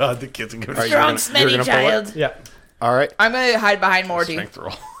 Oh God, the kids are going Are you Strong, gonna- smelly you're gonna pull it? child. Yeah. All right. I'm gonna hide behind Morty. Strength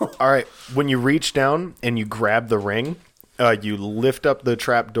roll. All right. When you reach down and you grab the ring, you lift up the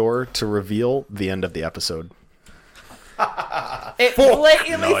trap door to reveal the end of the episode. It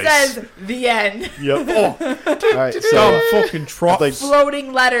blatantly Nice. says the end. Yep. All right. So fucking trot.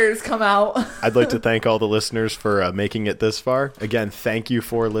 Floating letters come out. I'd like to thank all the listeners for making it this far. Again, thank you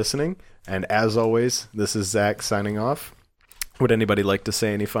for listening. And as always, this is Zach signing off. Would anybody like to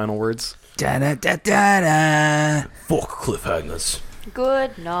say any final words? Da da da da da. Fuck cliffhangers.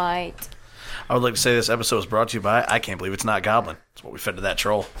 Good night. I would like to say this episode is brought to you by I Can't Believe It's Not Goblin. That's what we fed to that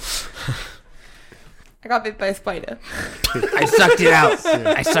troll. I got bit by a spider. I sucked it out.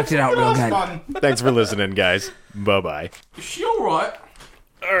 I sucked it out real good. Thanks for listening, guys. Bye-bye. Is she alright?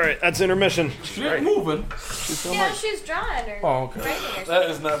 All right, that's intermission. She ain't moving. Yeah, she's drawing or Oh, okay. writing or That something.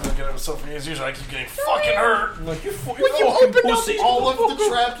 is not a good episode for me. As usual, I keep getting fucking hurt. Like, you opened up all of the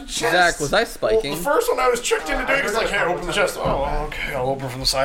trapped chests. Zach, was I spiking? The first one I was tricked into doing is like, hey, open the chest. Oh, okay, I'll open from the side.